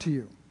prove it to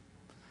you.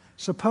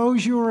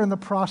 Suppose you're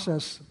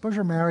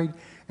married,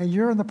 and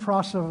you're in the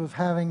process of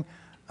having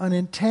an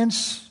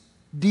intense,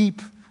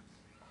 deep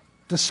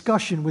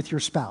discussion with your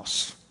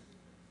spouse.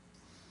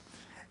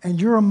 And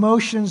your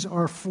emotions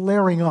are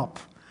flaring up.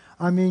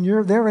 I mean,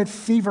 they're at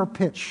fever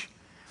pitch.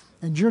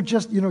 And you're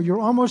just, you're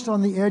almost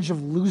on the edge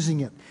of losing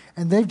it.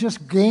 And they've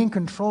just gained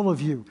control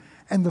of you.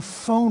 And the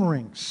phone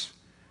rings.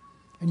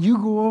 And you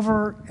go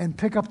over and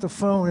pick up the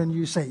phone and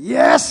you say,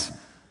 "Yes!"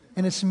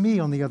 And it's me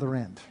on the other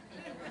end.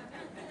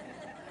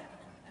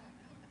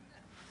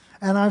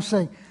 And I'm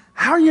saying,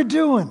 "How are you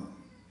doing?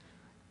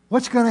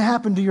 What's going to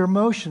happen to your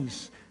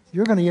emotions?"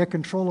 You're going to get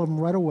control of them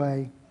right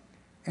away,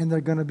 and they're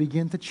going to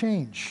begin to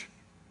change.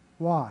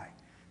 Why?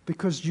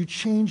 Because you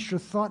changed your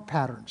thought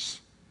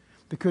patterns.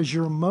 Because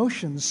your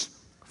emotions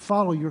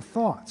follow your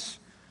thoughts.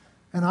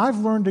 And I've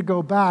learned to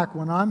go back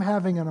when I'm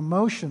having an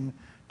emotion,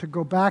 to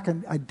go back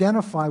and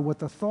identify what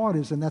the thought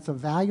is, and that's a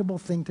valuable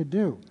thing to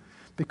do.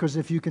 Because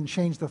if you can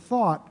change the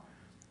thought,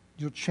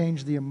 you'll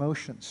change the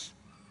emotions.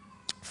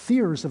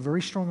 Fear is a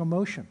very strong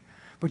emotion.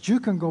 But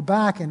you can go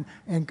back and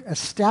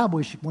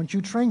establish, once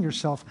you train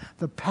yourself,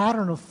 the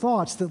pattern of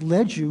thoughts that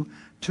led you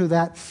to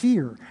that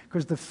fear.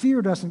 Because the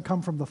fear doesn't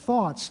come from the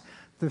thoughts.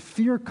 The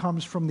fear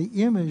comes from the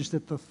image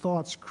that the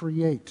thoughts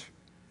create.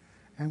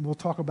 And we'll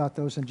talk about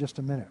those in just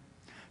a minute.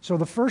 So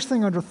the first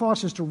thing under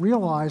thoughts is to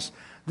realize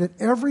that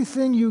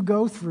everything you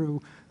go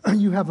through,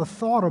 you have a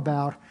thought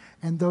about,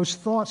 and those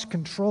thoughts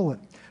control it.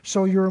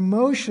 So your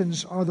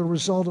emotions are the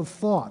result of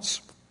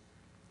thoughts.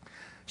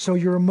 So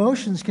your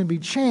emotions can be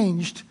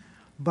changed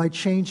by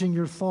changing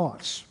your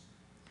thoughts.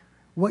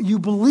 What you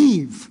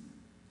believe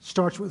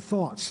starts with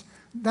thoughts.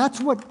 That's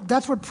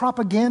what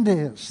propaganda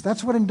is.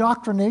 That's what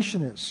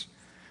indoctrination is.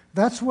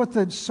 That's what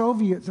that's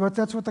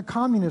what the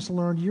communists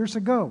learned years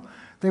ago.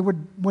 They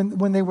would,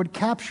 when they would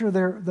capture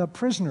the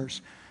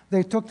prisoners,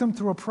 they took them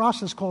through a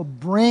process called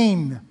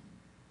brain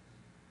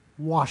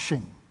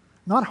washing.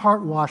 Not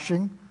heart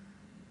washing,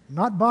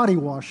 not body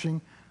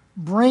washing,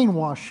 brain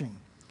washing.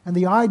 And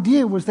the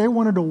idea was they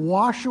wanted to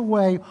wash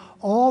away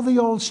all the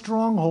old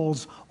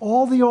strongholds,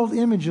 all the old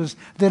images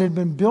that had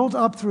been built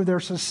up through their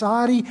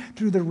society,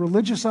 through their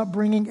religious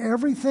upbringing.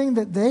 Everything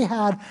that they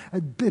had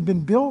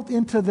been built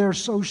into their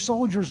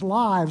soldiers'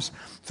 lives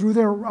through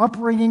their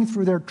upbringing,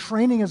 through their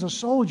training as a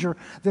soldier,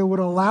 that would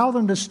allow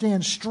them to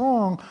stand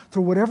strong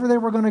through whatever they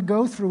were going to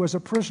go through as a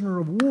prisoner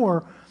of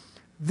war.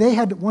 They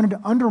wanted to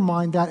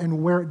undermine that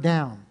and wear it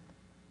down,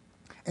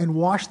 and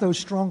wash those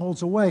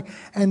strongholds away,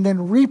 and then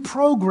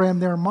reprogram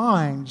their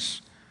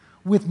minds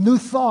with new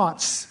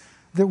thoughts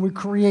that would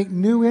create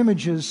new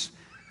images,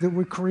 that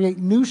would create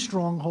new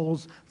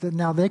strongholds that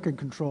now they could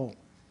control.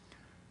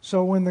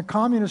 So when the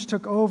communists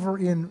took over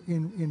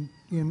in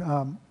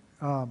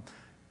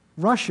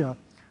Russia,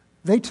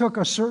 they took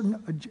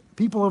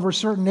people over a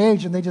certain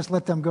age and they just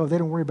let them go. They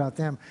didn't worry about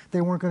them.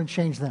 They weren't going to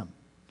change them.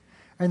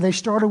 And they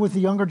started with the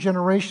younger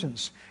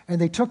generations. And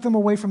they took them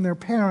away from their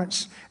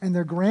parents and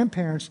their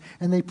grandparents,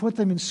 and they put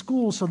them in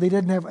schools so they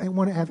didn't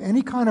want to have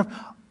any kind of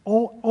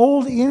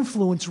old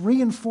influence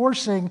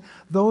reinforcing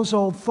those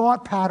old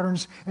thought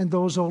patterns and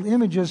those old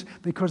images,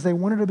 because they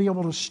wanted to be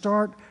able to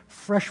start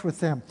fresh with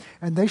them.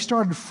 And they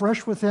started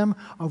fresh with them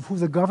of who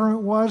the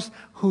government was,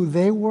 who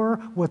they were,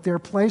 what their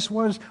place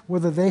was,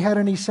 whether they had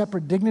any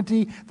separate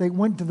dignity. They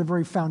went to the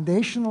very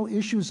foundational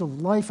issues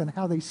of life and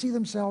how they see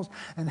themselves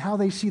and how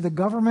they see the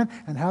government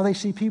and how they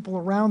see people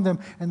around them,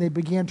 and they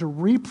began to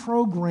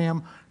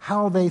reprogram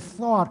how they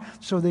thought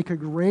so they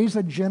could raise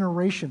a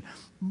generation.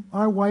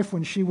 My wife,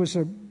 when she was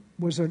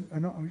was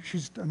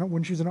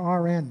when she's an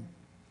RN.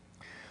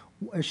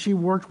 She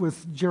worked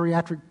with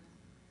geriatric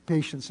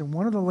patients, and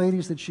one of the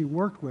ladies that she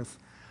worked with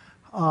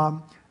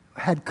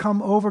had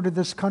come over to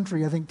this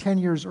country, I think 10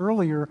 years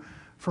earlier,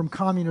 from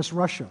communist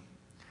Russia.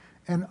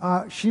 And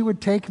she would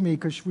take me,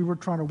 because we were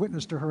trying to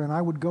witness to her, and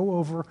I would go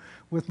over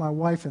with my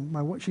wife,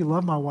 and she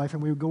loved my wife,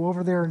 and we would go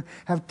over there and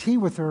have tea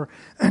with her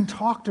and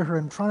talk to her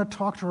and try to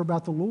talk to her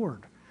about the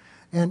Lord.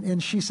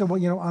 And she said,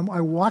 well,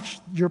 I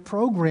watched your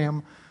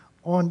program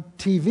on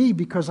TV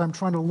because I'm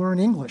trying to learn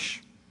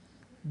English.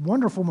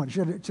 Wonderful woman.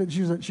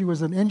 She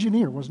was an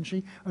engineer, wasn't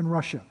she, in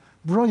Russia?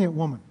 Brilliant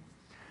woman.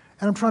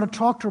 And I'm trying to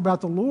talk to her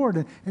about the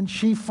Lord, and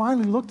she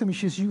finally looked at me.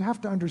 She says, you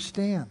have to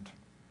understand,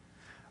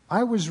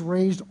 I was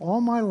raised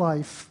all my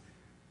life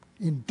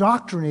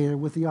indoctrinated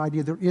with the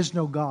idea there is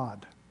no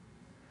God.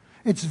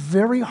 It's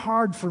very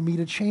hard for me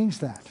to change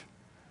that.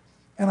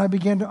 And I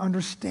began to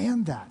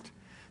understand that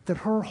there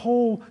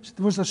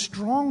was a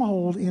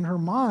stronghold in her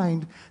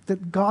mind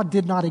that God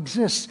did not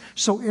exist.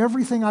 So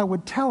everything I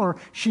would tell her,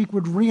 she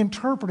would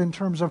reinterpret in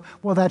terms of,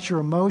 well, that's your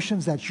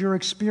emotions, that's your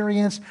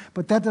experience,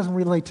 but that doesn't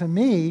relate to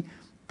me,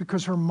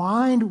 because her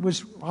mind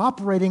was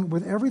operating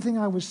with everything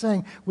I was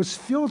saying, was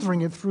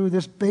filtering it through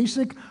this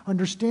basic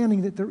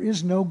understanding that there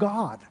is no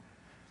God.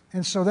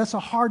 And so that's a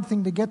hard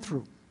thing to get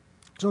through.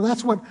 So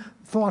that's what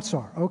thoughts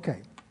are.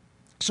 Okay.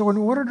 So in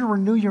order to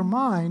renew your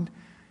mind,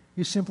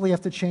 you simply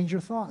have to change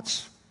your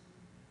thoughts.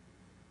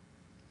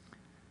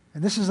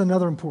 And this is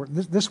another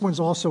important, this one's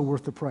also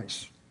worth the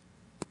price.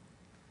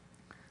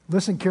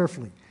 Listen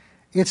carefully.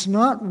 It's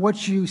not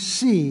what you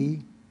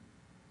see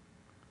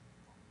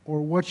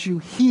or what you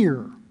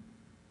hear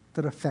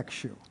that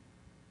affects you.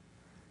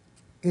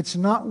 It's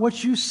not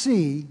what you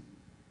see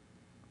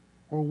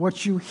or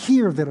what you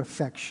hear that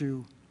affects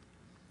you.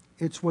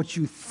 It's what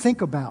you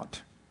think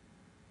about,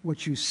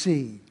 what you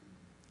see,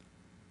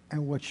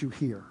 and what you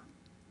hear.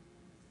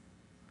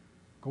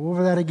 Go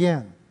over that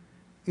again.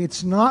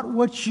 It's not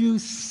what you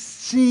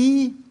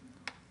see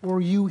or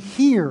you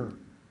hear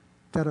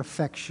that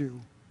affects you.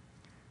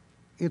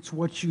 It's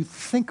what you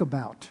think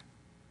about,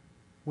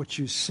 what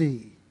you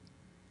see,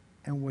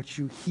 and what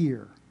you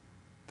hear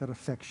that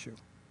affects you.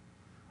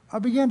 I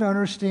began to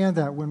understand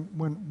that when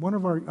one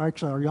of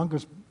our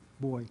youngest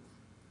boy,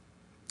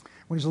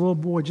 when he's a little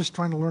boy just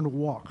trying to learn to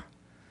walk,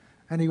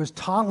 and he was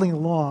toddling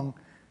along,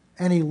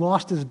 and he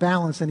lost his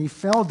balance, and he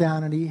fell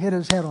down, and he hit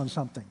his head on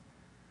something.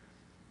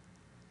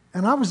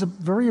 And I was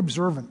very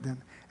observant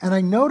then. And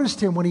I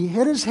noticed him when he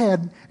hit his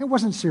head, it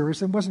wasn't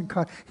serious, it wasn't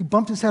cut, he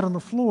bumped his head on the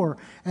floor,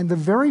 and the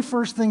very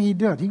first thing he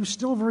did, he was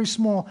still very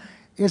small,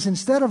 is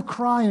instead of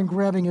crying and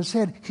grabbing his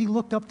head, he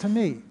looked up to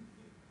me.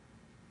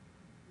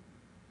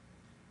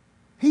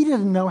 He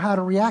didn't know how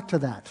to react to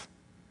that.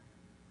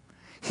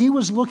 He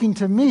was looking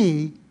to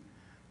me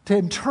to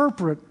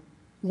interpret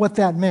what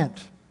that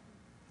meant,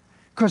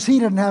 because he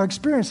didn't have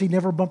experience. He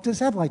never bumped his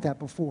head like that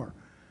before.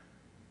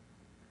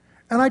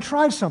 And I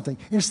tried something.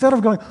 Instead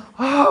of going,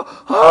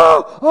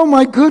 oh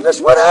my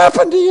goodness, what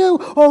happened to you?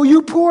 Oh,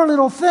 you poor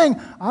little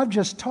thing. I've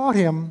just taught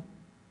him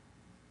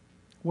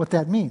what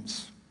that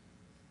means.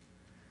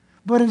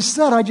 But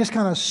instead, I just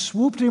kind of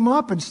swooped him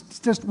up and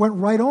just went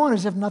right on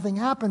as if nothing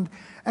happened.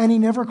 And he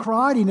never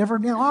cried.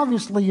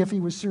 Obviously, if he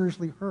was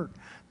seriously hurt,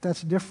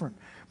 that's different.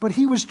 But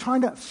he was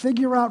trying to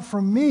figure out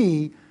from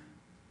me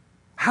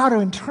how to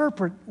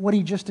interpret what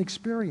he just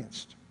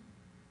experienced.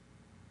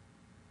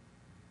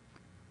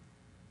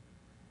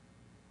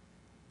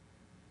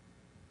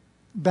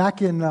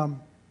 Back in World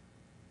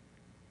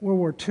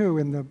War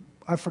II,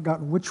 I've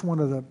forgotten which one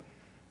of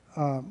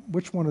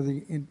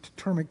the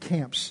internment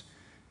camps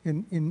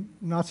in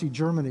Nazi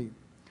Germany,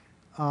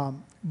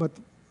 but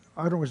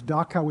I don't know, it was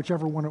Dachau,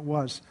 whichever one it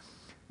was.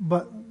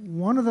 But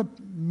one of the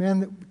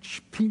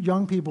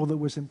young people that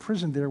was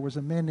imprisoned there was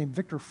a man named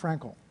Viktor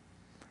Frankl,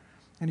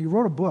 and he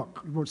wrote a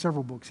book. He wrote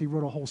several books. He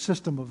wrote a whole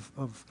system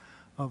of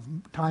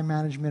time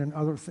management and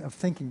other of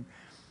thinking.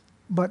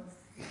 But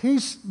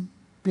he's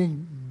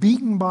being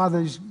beaten by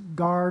these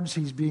guards.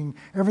 Their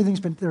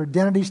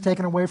identity's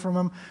taken away from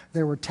them.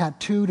 They were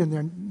tattooed and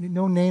they're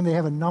no name. They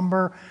have a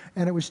number.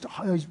 And it was,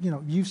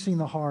 you've seen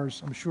the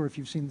horrors, I'm sure, if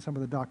you've seen some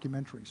of the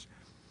documentaries.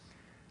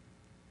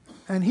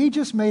 And he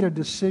just made a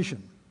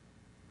decision.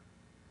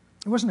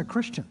 He wasn't a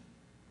Christian.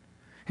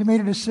 He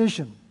made a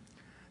decision.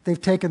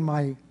 They've taken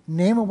my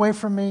name away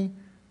from me.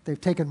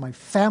 They've taken my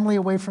family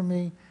away from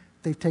me.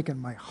 They've taken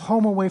my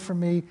home away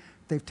from me.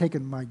 They've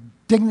taken my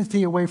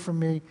dignity away from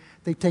me.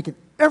 They've taken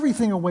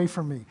everything away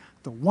from me.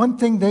 The one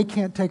thing they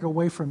can't take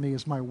away from me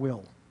is my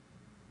will.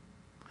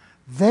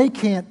 They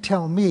can't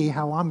tell me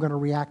how I'm going to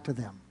react to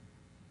them.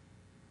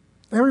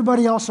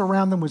 Everybody else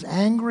around them was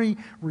angry,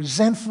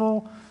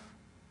 resentful,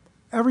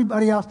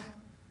 everybody else.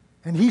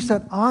 And he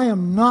said, I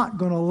am not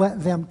going to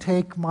let them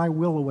take my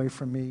will away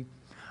from me.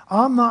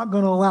 I'm not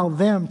going to allow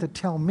them to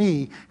tell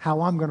me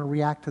how I'm going to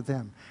react to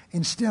them.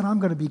 Instead, I'm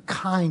going to be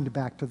kind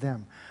back to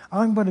them.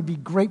 I'm going to be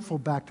grateful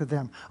back to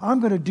them. I'm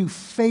going to do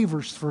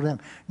favors for them.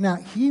 Now,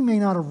 he may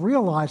not have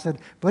realized that,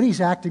 but he's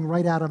acting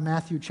right out of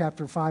Matthew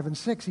chapter 5 and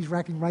 6. He's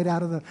acting right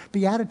out of the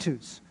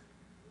Beatitudes.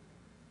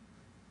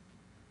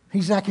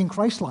 He's acting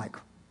Christ-like.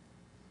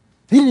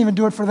 He didn't even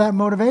do it for that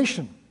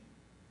motivation.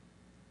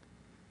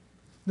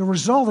 The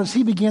result is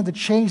he began to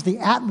change the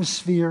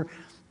atmosphere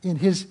in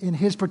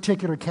his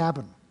particular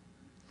cabin.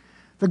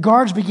 The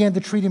guards began to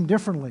treat him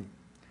differently.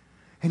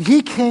 And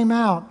he came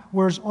out,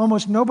 whereas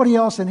almost nobody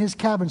else in his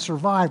cabin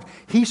survived.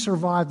 He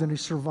survived, and he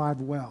survived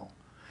well.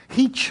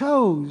 He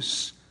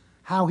chose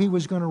how he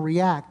was going to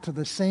react to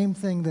the same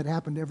thing that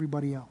happened to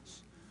everybody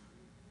else.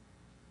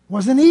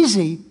 Wasn't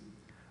easy,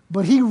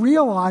 but he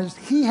realized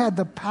he had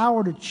the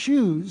power to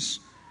choose,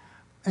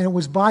 and it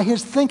was by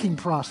his thinking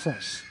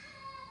process.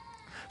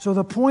 So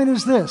the point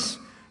is this,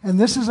 and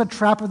this is a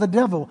trap of the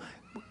devil.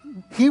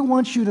 He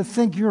wants you to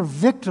think you're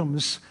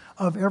victims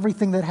of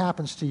everything that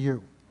happens to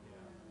you.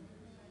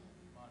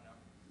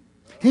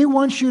 He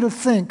wants you to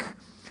think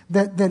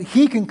that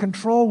he can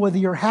control whether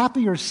you're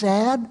happy or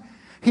sad.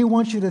 He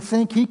wants you to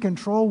think he can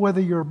control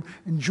whether you're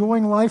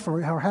enjoying life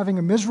or having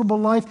a miserable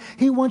life.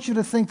 He wants you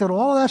to think that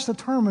all that's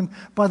determined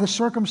by the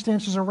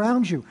circumstances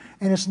around you.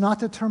 And it's not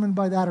determined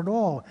by that at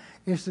all.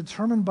 It's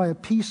determined by a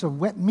piece of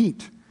wet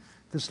meat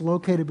that's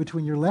located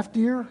between your left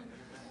ear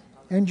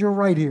and your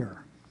right ear.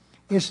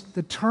 It's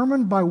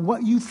determined by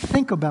what you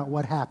think about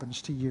what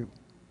happens to you.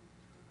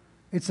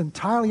 It's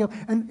entirely up.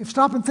 And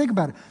stop and think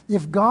about it.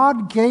 If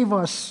God gave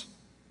us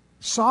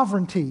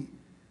sovereignty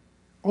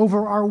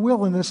over our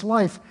will in this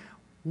life,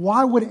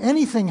 why would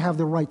anything have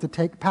the right to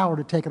take power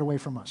to take it away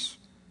from us?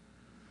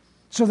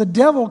 So the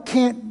devil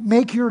can't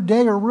make your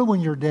day or ruin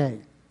your day.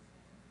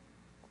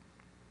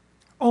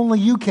 Only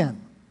you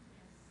can.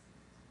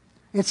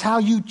 It's how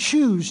you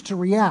choose to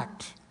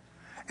react.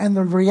 And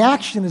the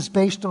reaction is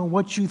based on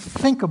what you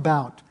think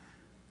about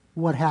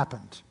what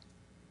happened.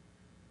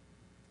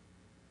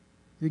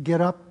 You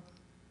get up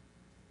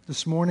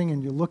this morning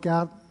and you look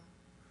out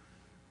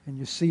and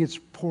you see it's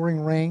pouring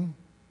rain.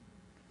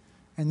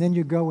 And then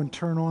you go and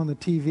turn on the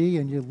TV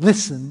and you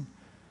listen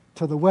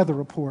to the weather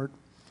report.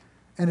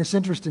 And it's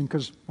interesting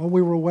because while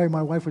we were away,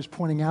 my wife was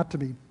pointing out to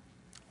me,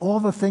 all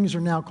the things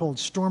are now called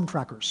storm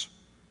trackers.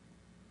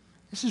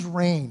 This is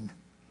rain.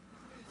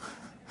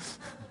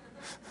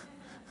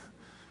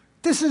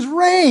 This is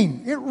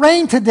rain. It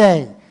rained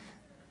today.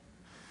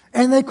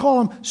 And they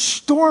call them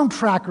storm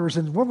trackers.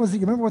 And what was it?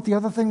 You remember what the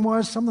other thing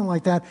was? Something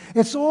like that.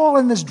 It's all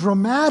in this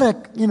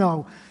dramatic,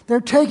 they're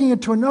taking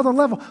it to another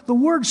level. The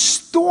word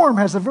storm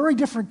has a very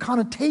different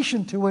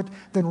connotation to it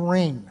than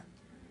rain.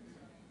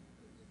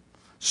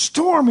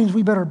 Storm means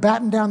we better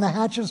batten down the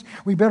hatches.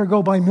 We better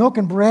go buy milk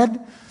and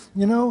bread.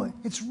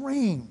 It's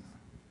rain.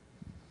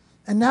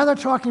 And now they're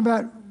talking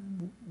about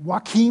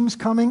Joaquin's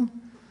coming.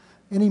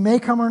 And he may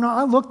come or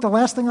not. The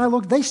last thing I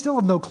looked, they still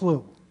have no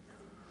clue.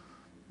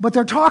 But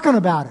they're talking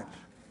about it.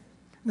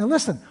 Now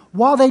listen,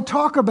 while they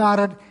talk about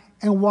it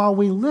and while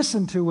we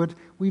listen to it,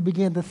 we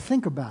begin to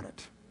think about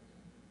it.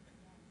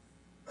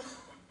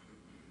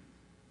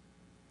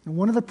 And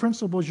one of the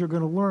principles you're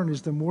going to learn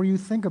is the more you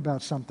think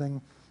about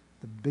something,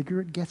 the bigger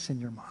it gets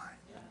in your mind.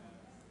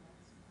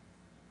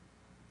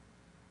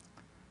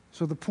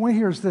 So the point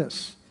here is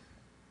this.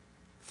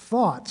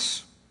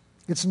 Thoughts,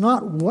 it's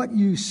not what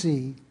you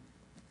see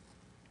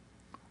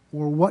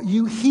or what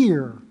you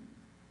hear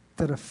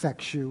that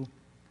affects you.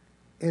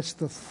 It's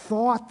the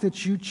thought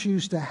that you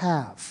choose to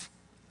have.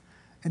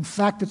 In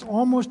fact, it's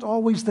almost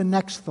always the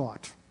next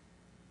thought.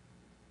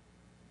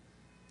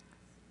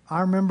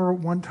 I remember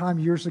one time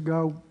years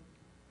ago,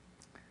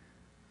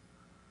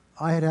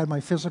 I had my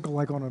physical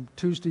like on a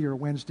Tuesday or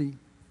Wednesday.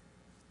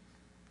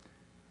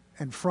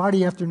 And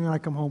Friday afternoon, I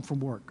come home from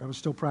work. I was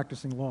still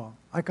practicing law.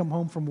 I come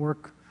home from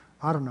work,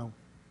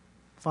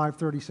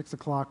 5:30, 6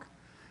 o'clock,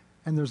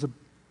 and there's a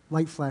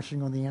light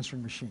flashing on the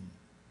answering machine.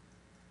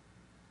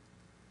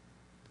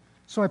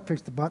 So I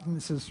picked the button.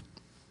 It says,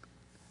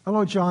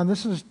 "Hello, John.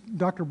 This is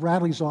Dr.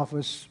 Bradley's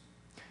office.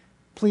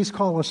 Please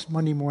call us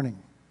Monday morning.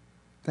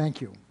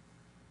 Thank you."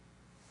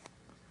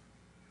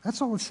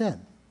 That's all it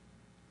said.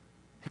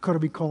 He could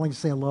have been calling to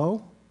say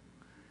hello.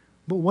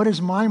 But what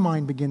does my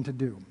mind begin to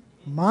do?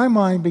 My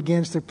mind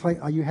begins to play,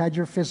 you had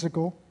your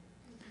physical.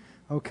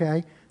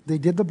 Okay. They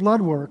did the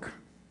blood work.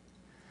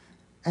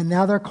 And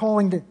now they're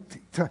calling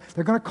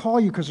they're going to call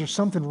you because there's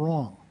something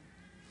wrong.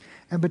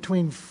 And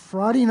between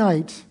Friday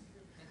night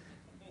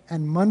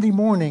and Monday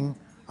morning,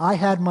 I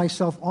had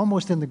myself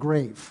almost in the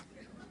grave.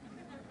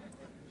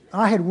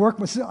 I had worked,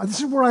 this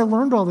is where I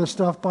learned all this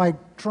stuff, by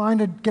trying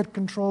to get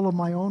control of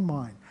my own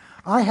mind.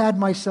 I had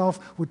myself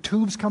with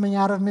tubes coming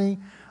out of me.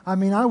 I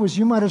mean,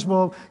 you might as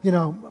well,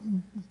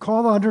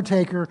 call the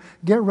undertaker,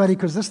 get ready,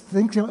 because this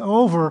thing's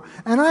over,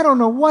 and I don't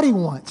know what he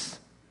wants.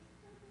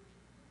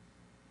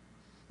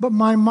 But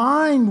my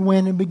mind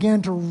went and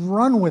began to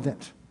run with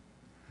it.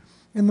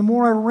 And the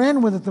more I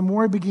ran with it, the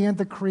more I began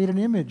to create an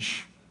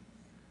image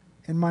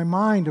in my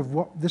mind of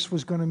what this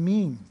was going to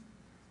mean.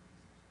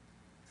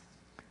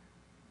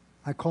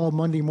 I called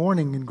Monday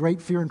morning in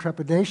great fear and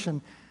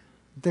trepidation.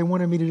 They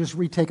wanted me to just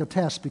retake a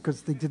test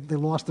because they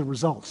lost the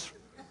results.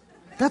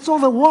 That's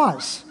all it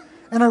was.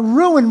 And I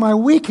ruined my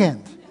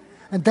weekend.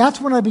 And that's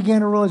when I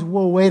began to realize,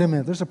 whoa, wait a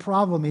minute, there's a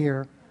problem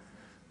here.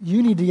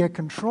 you need to get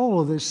control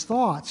of these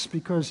thoughts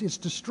because it's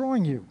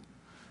destroying you.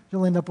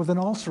 You'll end up with an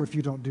ulcer if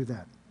you don't do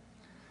that.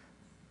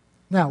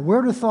 Now,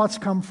 where do thoughts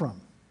come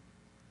from?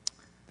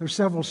 There's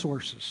several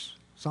sources.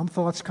 Some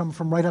thoughts come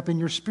from right up in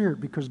your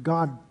spirit because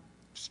God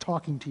is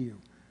talking to you.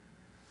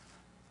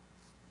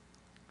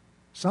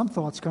 Some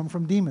thoughts come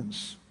from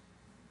demons.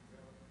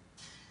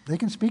 They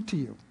can speak to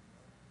you.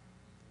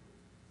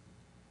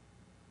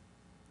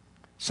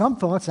 Some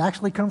thoughts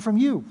actually come from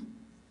you.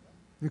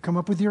 You come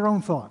up with your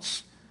own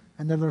thoughts.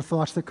 And then there are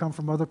thoughts that come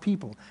from other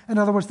people. In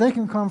other words, they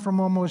can come from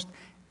almost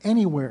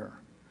anywhere.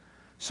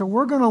 So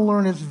we're going to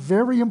learn it's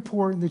very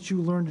important that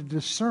you learn to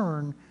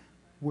discern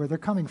where they're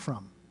coming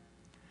from.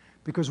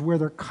 Because where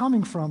they're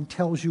coming from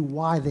tells you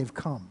why they've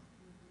come.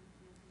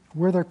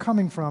 Where they're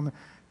coming from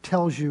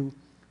tells you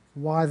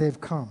why they've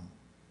come.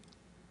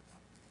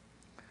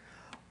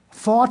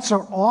 Thoughts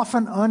are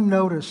often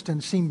unnoticed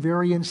and seem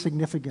very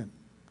insignificant.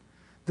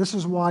 This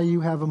is why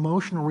you have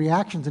emotional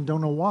reactions and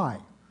don't know why.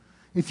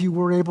 If you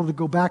were able to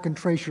go back and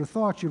trace your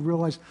thoughts, you'd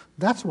realize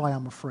that's why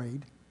I'm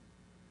afraid.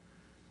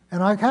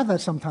 And I've had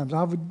that sometimes.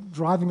 I'll be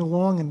driving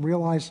along and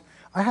realize,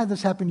 I had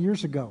this happen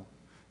years ago.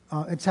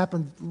 It's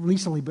happened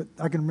recently, but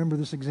I can remember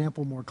this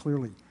example more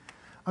clearly.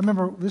 I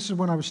remember this is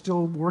when I was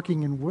still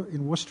working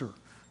in Worcester.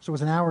 So it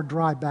was an hour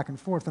drive back and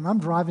forth. And I'm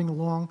driving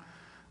along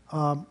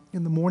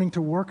in the morning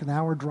to work, an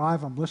hour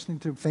drive. I'm listening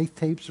to faith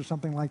tapes or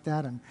something like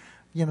that. And,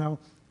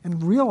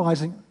 and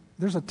realizing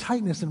there's a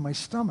tightness in my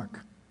stomach.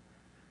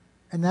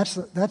 And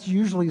that's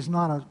usually is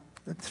not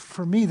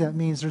for me that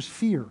means there's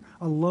fear,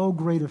 a low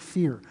grade of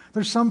fear.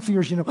 There's some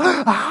fears,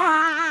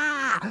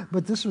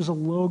 but this was a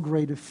low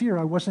grade of fear.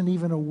 I wasn't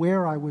even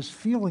aware I was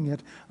feeling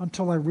it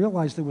until I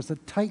realized there was a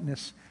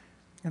tightness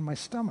in my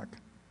stomach.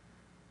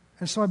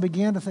 And so I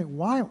began to think,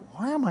 why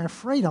am I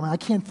afraid? I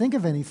can't think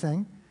of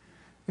anything.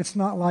 It's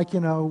not like,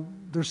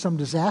 there's some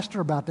disaster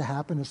about to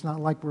happen. It's not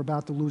like we're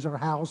about to lose our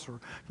house or,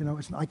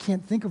 I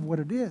can't think of what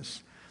it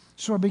is.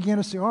 So I began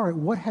to say, all right,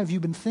 what have you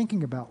been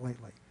thinking about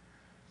lately?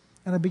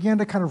 And I began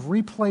to kind of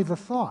replay the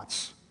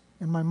thoughts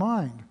in my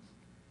mind.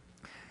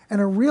 And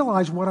I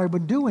realized what I've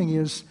been doing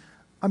is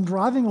I'm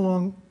driving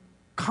along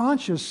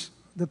conscious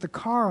that the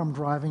car I'm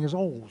driving is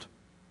old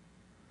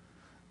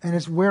and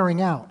it's wearing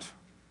out.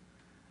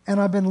 And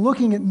I've been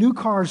looking at new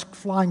cars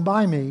flying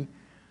by me,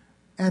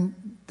 and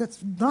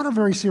that's not a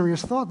very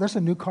serious thought. That's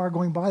a new car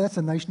going by. That's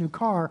a nice new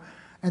car.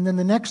 And then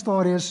the next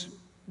thought is,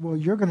 well,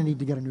 you're going to need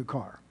to get a new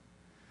car.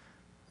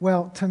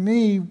 Well, to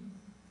me,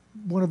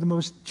 one of the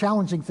most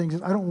challenging things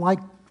is I don't like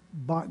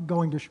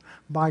going to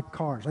buy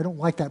cars. I don't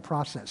like that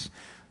process.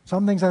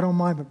 Some things I don't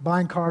mind, but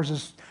buying cars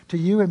is, to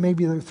you, it may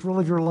be the thrill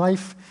of your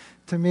life.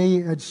 To me,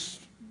 it's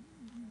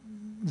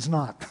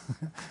not.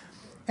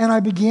 And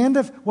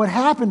what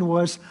happened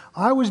was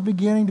I was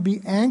beginning to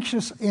be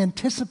anxious,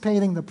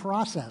 anticipating the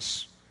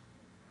process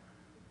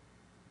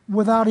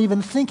without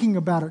even thinking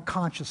about it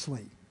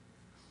consciously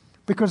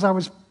because I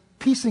was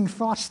piecing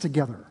thoughts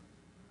together.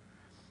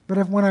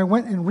 But when I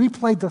went and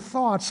replayed the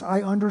thoughts,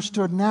 I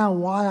understood now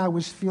why I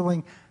was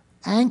feeling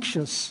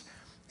anxious.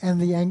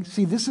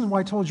 See, this is why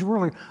I told you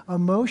earlier,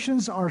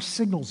 emotions are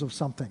signals of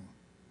something.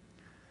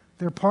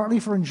 They're partly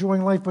for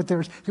enjoying life, but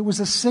it was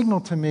a signal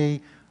to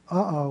me,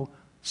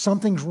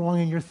 something's wrong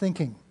in your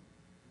thinking.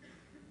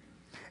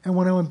 And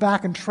when I went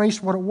back and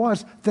traced what it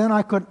was, then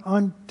I could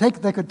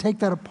take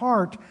that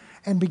apart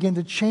and begin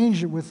to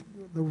change it with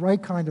the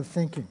right kind of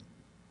thinking.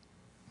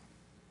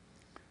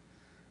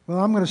 Well,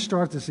 I'm going to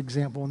start this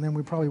example, and then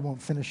we probably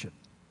won't finish it.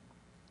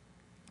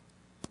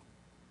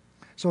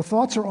 So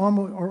thoughts are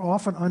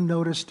often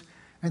unnoticed,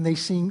 and they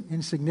seem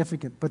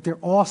insignificant, but they're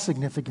all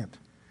significant.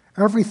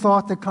 Every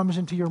thought that comes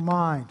into your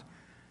mind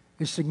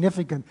is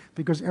significant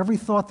because every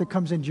thought that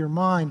comes into your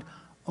mind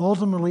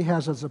ultimately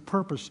has as a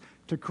purpose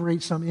to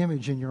create some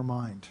image in your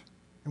mind.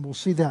 And we'll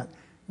see that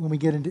when we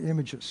get into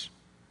images.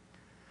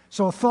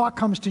 So a thought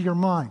comes to your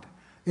mind.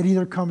 It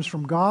either comes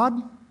from God,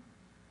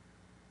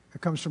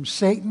 it comes from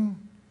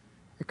Satan,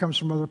 it comes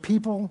from other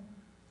people,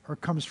 or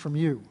it comes from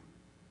you.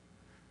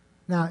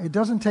 Now, it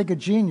doesn't take a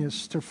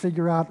genius to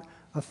figure out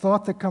a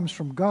thought that comes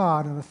from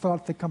God and a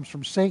thought that comes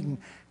from Satan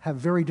have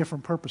very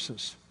different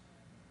purposes.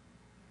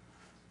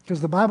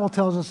 Because the Bible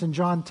tells us in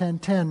John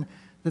 10:10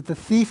 that the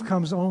thief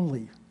comes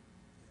only.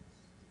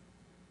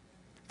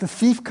 The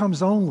thief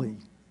comes only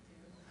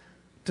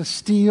to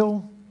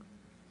steal,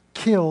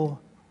 kill,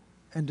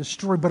 and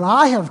destroy. But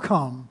I have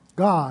come,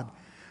 God,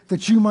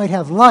 that you might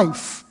have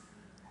life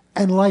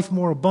and life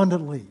more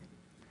abundantly.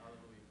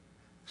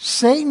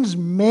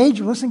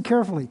 Listen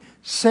carefully,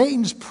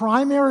 Satan's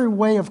primary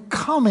way of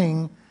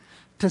coming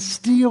to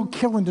steal,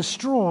 kill, and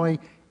destroy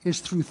is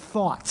through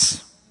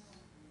thoughts.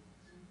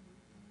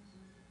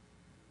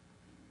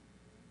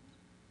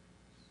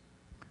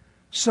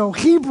 So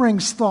he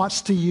brings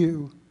thoughts to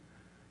you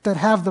that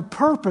have the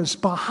purpose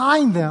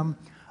behind them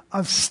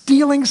of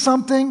stealing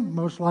something,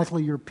 most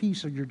likely your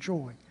peace or your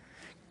joy,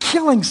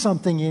 killing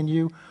something in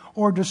you,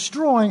 or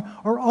destroying,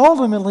 or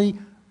ultimately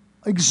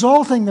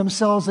exalting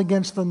themselves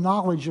against the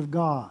knowledge of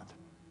God.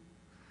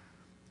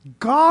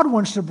 God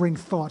wants to bring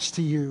thoughts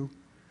to you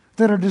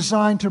that are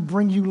designed to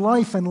bring you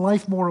life and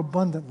life more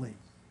abundantly.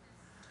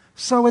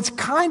 So it's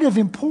kind of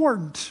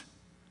important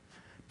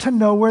to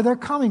know where they're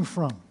coming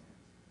from.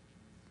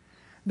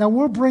 Now,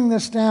 we'll bring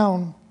this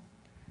down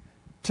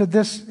to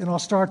this, and I'll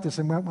start this,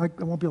 and I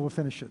won't be able to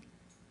finish it.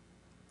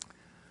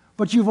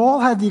 But you've all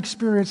had the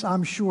experience,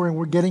 I'm sure, and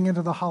we're getting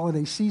into the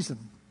holiday season,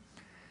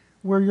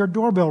 where your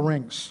doorbell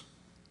rings,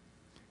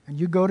 and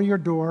you go to your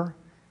door,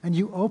 and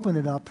you open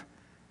it up,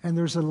 and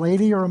there's a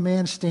lady or a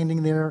man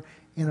standing there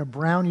in a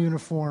brown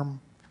uniform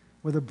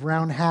with a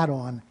brown hat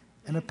on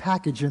and a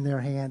package in their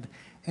hand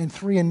and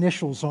 3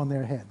 initials on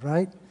their head,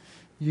 right?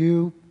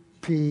 UPS.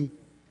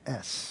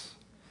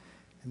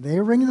 And they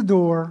ring the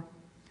door.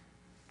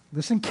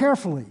 Listen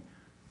carefully.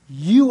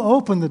 You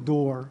open the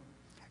door,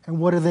 and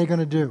what are they going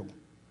to do?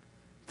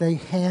 They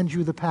hand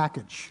you the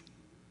package.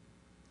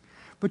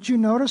 But you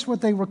notice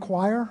what they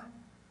require?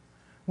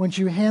 Once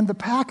you hand the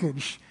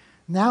package,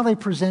 now they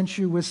present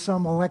you with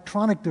some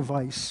electronic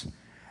device.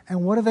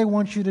 And what do they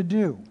want you to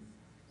do?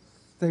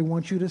 They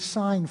want you to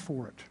sign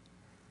for it.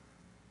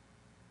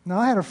 Now,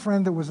 I had a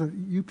friend that was a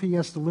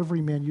UPS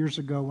delivery man years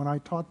ago when I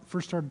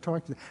first started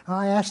talking to them. And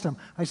I asked him,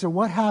 I said,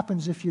 what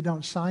happens if you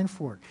don't sign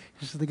for it?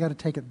 He said, they got to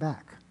take it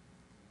back.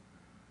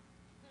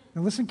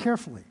 Now, listen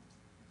carefully.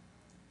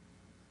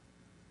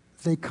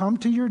 They come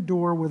to your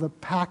door with a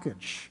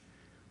package.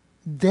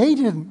 They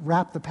didn't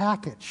wrap the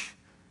package.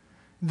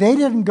 They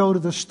didn't go to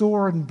the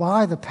store and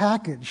buy the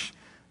package.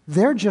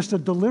 They're just a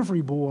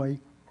delivery boy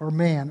or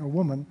man or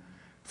woman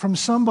from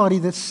somebody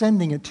that's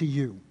sending it to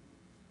you.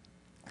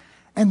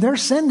 And they're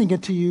sending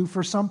it to you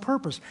for some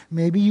purpose.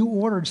 Maybe you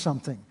ordered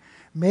something.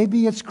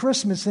 Maybe it's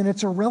Christmas and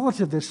it's a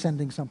relative that's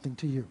sending something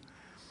to you.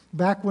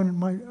 Back when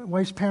my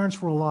wife's parents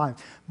were alive,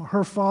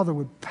 her father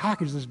would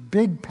package this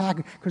big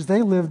package, because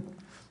they lived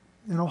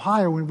in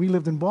Ohio when we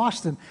lived in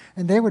Boston,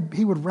 and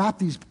he would wrap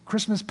these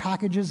Christmas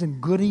packages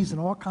and goodies and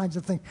all kinds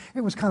of things.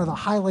 It was kind of the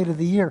highlight of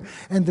the year.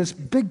 And this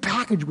big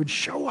package would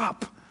show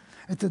up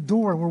at the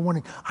door, and we're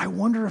wondering, I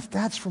wonder if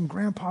that's from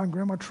Grandpa and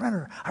Grandma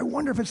Trenner. I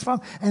wonder if it's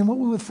from... And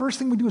the first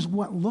thing we do is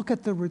what? Look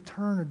at the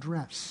return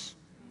address.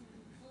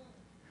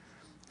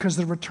 Because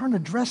the return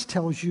address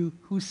tells you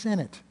who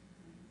sent it.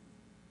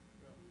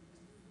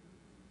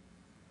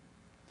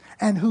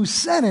 And who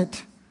sent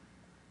it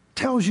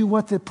tells you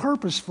what the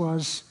purpose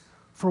was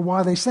for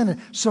why they sent it.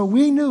 So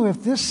we knew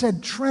if this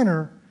said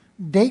Trenner,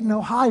 Dayton,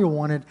 Ohio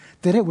on it,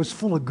 that it was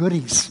full of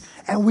goodies,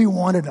 and we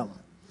wanted them.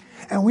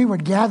 And we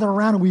would gather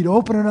around, and we'd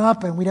open it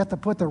up, and we'd have to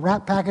put the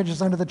wrap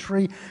packages under the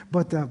tree,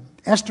 but the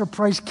Esther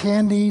Price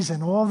candies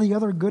and all the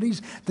other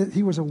goodies, that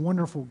he was a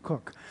wonderful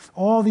cook.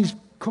 All these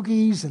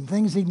cookies and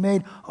things he'd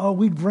made,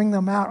 we'd bring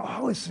them out.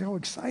 Oh, it's so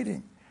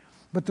exciting.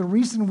 But the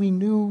reason we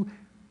knew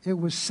it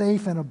was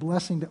safe and a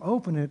blessing to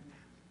open it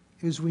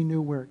is we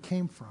knew where it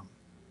came from.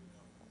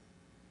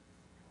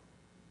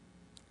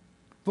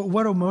 But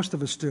what do most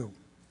of us do,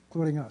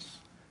 including us?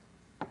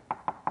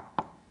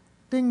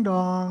 Ding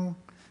dong.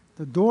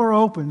 The door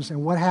opens,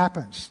 and what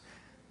happens?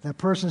 That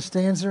person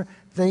stands there.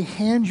 They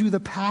hand you the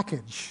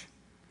package.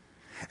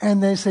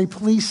 And they say,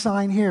 please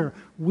sign here.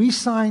 We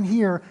sign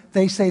here.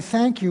 They say,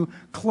 thank you.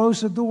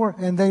 Close the door,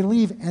 and they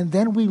leave. And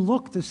then we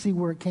look to see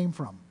where it came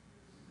from.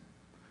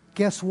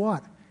 Guess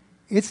what?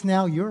 It's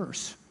now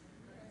yours.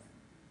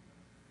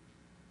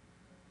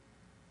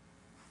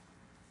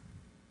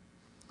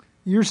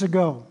 Years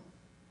ago,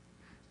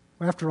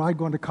 after I'd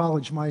gone to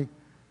college, one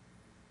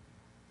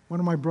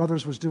of my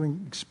brothers was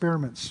doing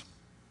experiments.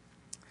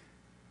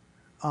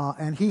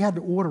 And he had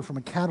to order from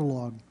a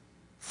catalog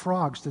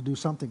frogs to do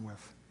something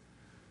with.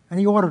 And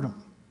he ordered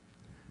them.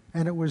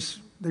 And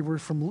they were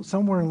from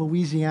somewhere in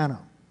Louisiana.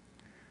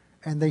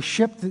 And they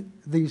shipped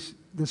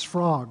this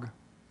frog,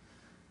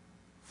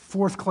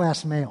 4th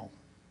class mail.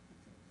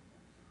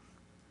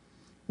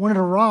 When it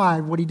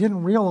arrived, what he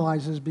didn't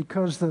realize is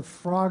because the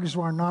frogs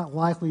are not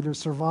likely to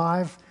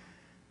survive,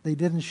 they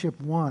didn't ship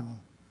 1.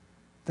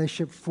 They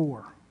shipped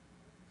 4.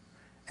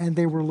 And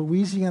they were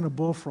Louisiana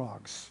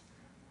bullfrogs,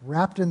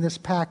 wrapped in this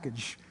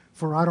package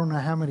for I don't know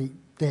how many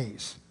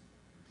days.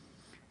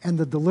 And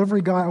the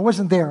delivery guy, I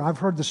wasn't there, I've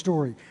heard the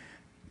story,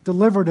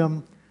 delivered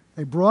them.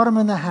 They brought them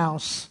in the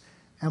house,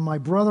 and my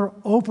brother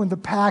opened the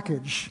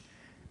package,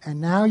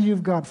 and now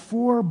you've got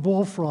 4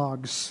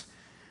 bullfrogs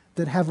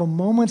that have a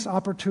moment's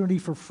opportunity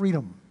for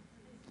freedom.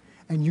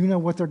 And you know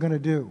what they're going to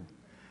do.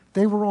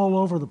 They were all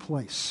over the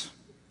place.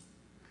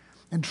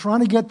 And trying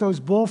to get those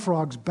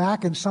bullfrogs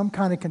back in some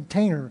kind of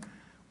container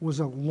was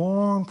a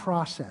long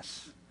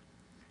process.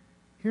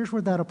 Here's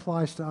where that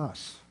applies to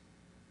us.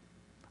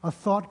 A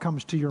thought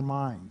comes to your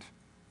mind.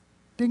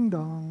 Ding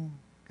dong.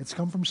 It's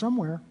come from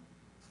somewhere.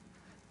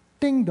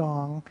 Ding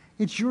dong.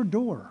 It's your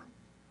door.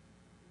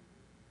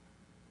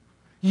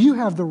 You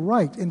have the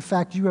right, in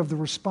fact, you have the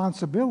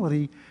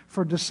responsibility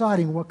for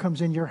deciding what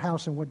comes in your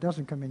house and what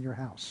doesn't come in your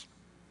house.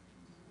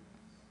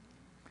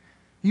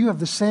 You have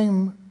the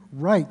same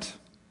right,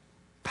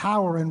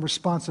 power, and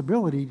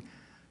responsibility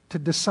to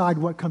decide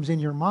what comes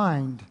in your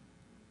mind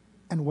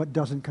and what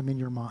doesn't come in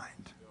your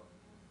mind.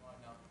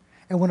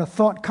 And when a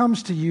thought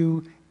comes to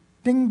you,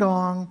 ding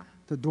dong,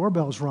 the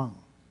doorbell's rung.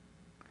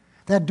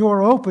 That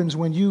door opens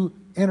when you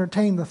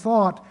entertain the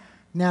thought.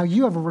 Now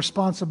you have a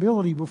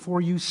responsibility before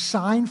you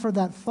sign for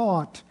that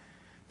thought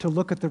to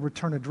look at the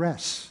return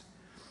address.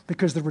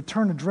 Because the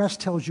return address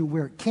tells you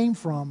where it came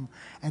from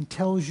and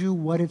tells you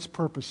what its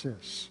purpose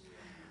is.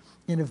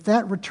 And if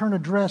that return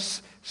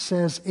address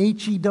says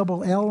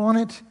HELL on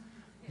it,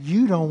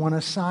 you don't want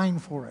to sign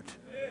for it.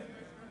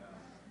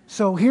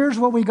 So here's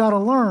what we got to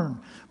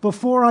learn.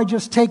 Before I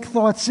just take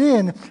thoughts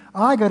in,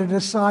 I got to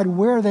decide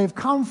where they've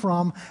come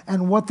from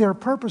and what their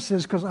purpose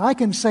is, because I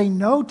can say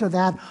no to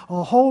that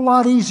a whole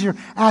lot easier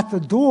at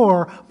the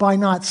door by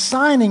not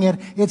signing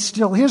it. It's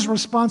still his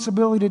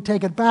responsibility to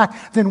take it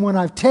back than when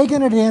I've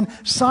taken it in,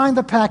 signed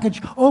the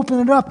package, open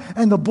it up,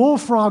 and the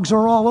bullfrogs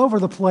are all over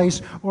the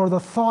place, or the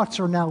thoughts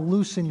are now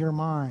loose in your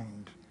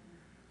mind.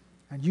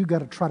 And you got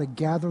to try to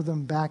gather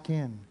them back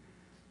in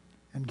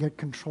and get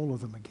control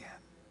of them again.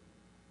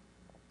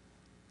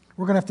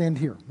 We're going to have to end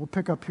here. We'll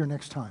pick up here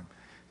next time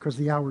because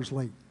the hour's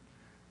late.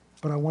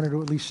 But I wanted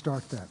to at least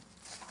start that.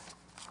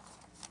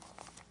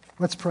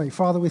 Let's pray.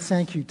 Father, we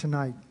thank you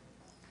tonight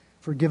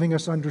for giving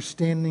us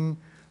understanding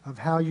of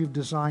how you've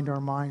designed our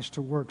minds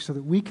to work so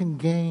that we can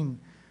gain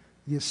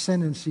the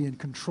ascendancy and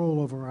control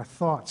over our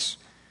thoughts,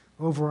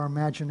 over our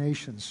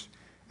imaginations,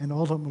 and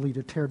ultimately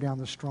to tear down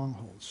the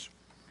strongholds.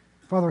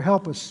 Father,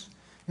 help us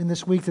in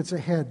this week that's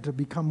ahead to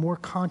become more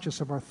conscious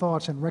of our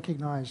thoughts and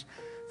recognize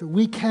that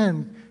we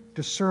can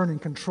discern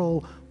and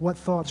control what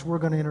thoughts we're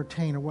going to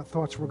entertain and what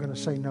thoughts we're going to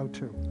say no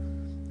to.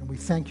 And we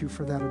thank you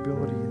for that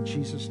ability in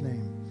Jesus'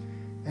 name.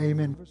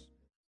 Amen.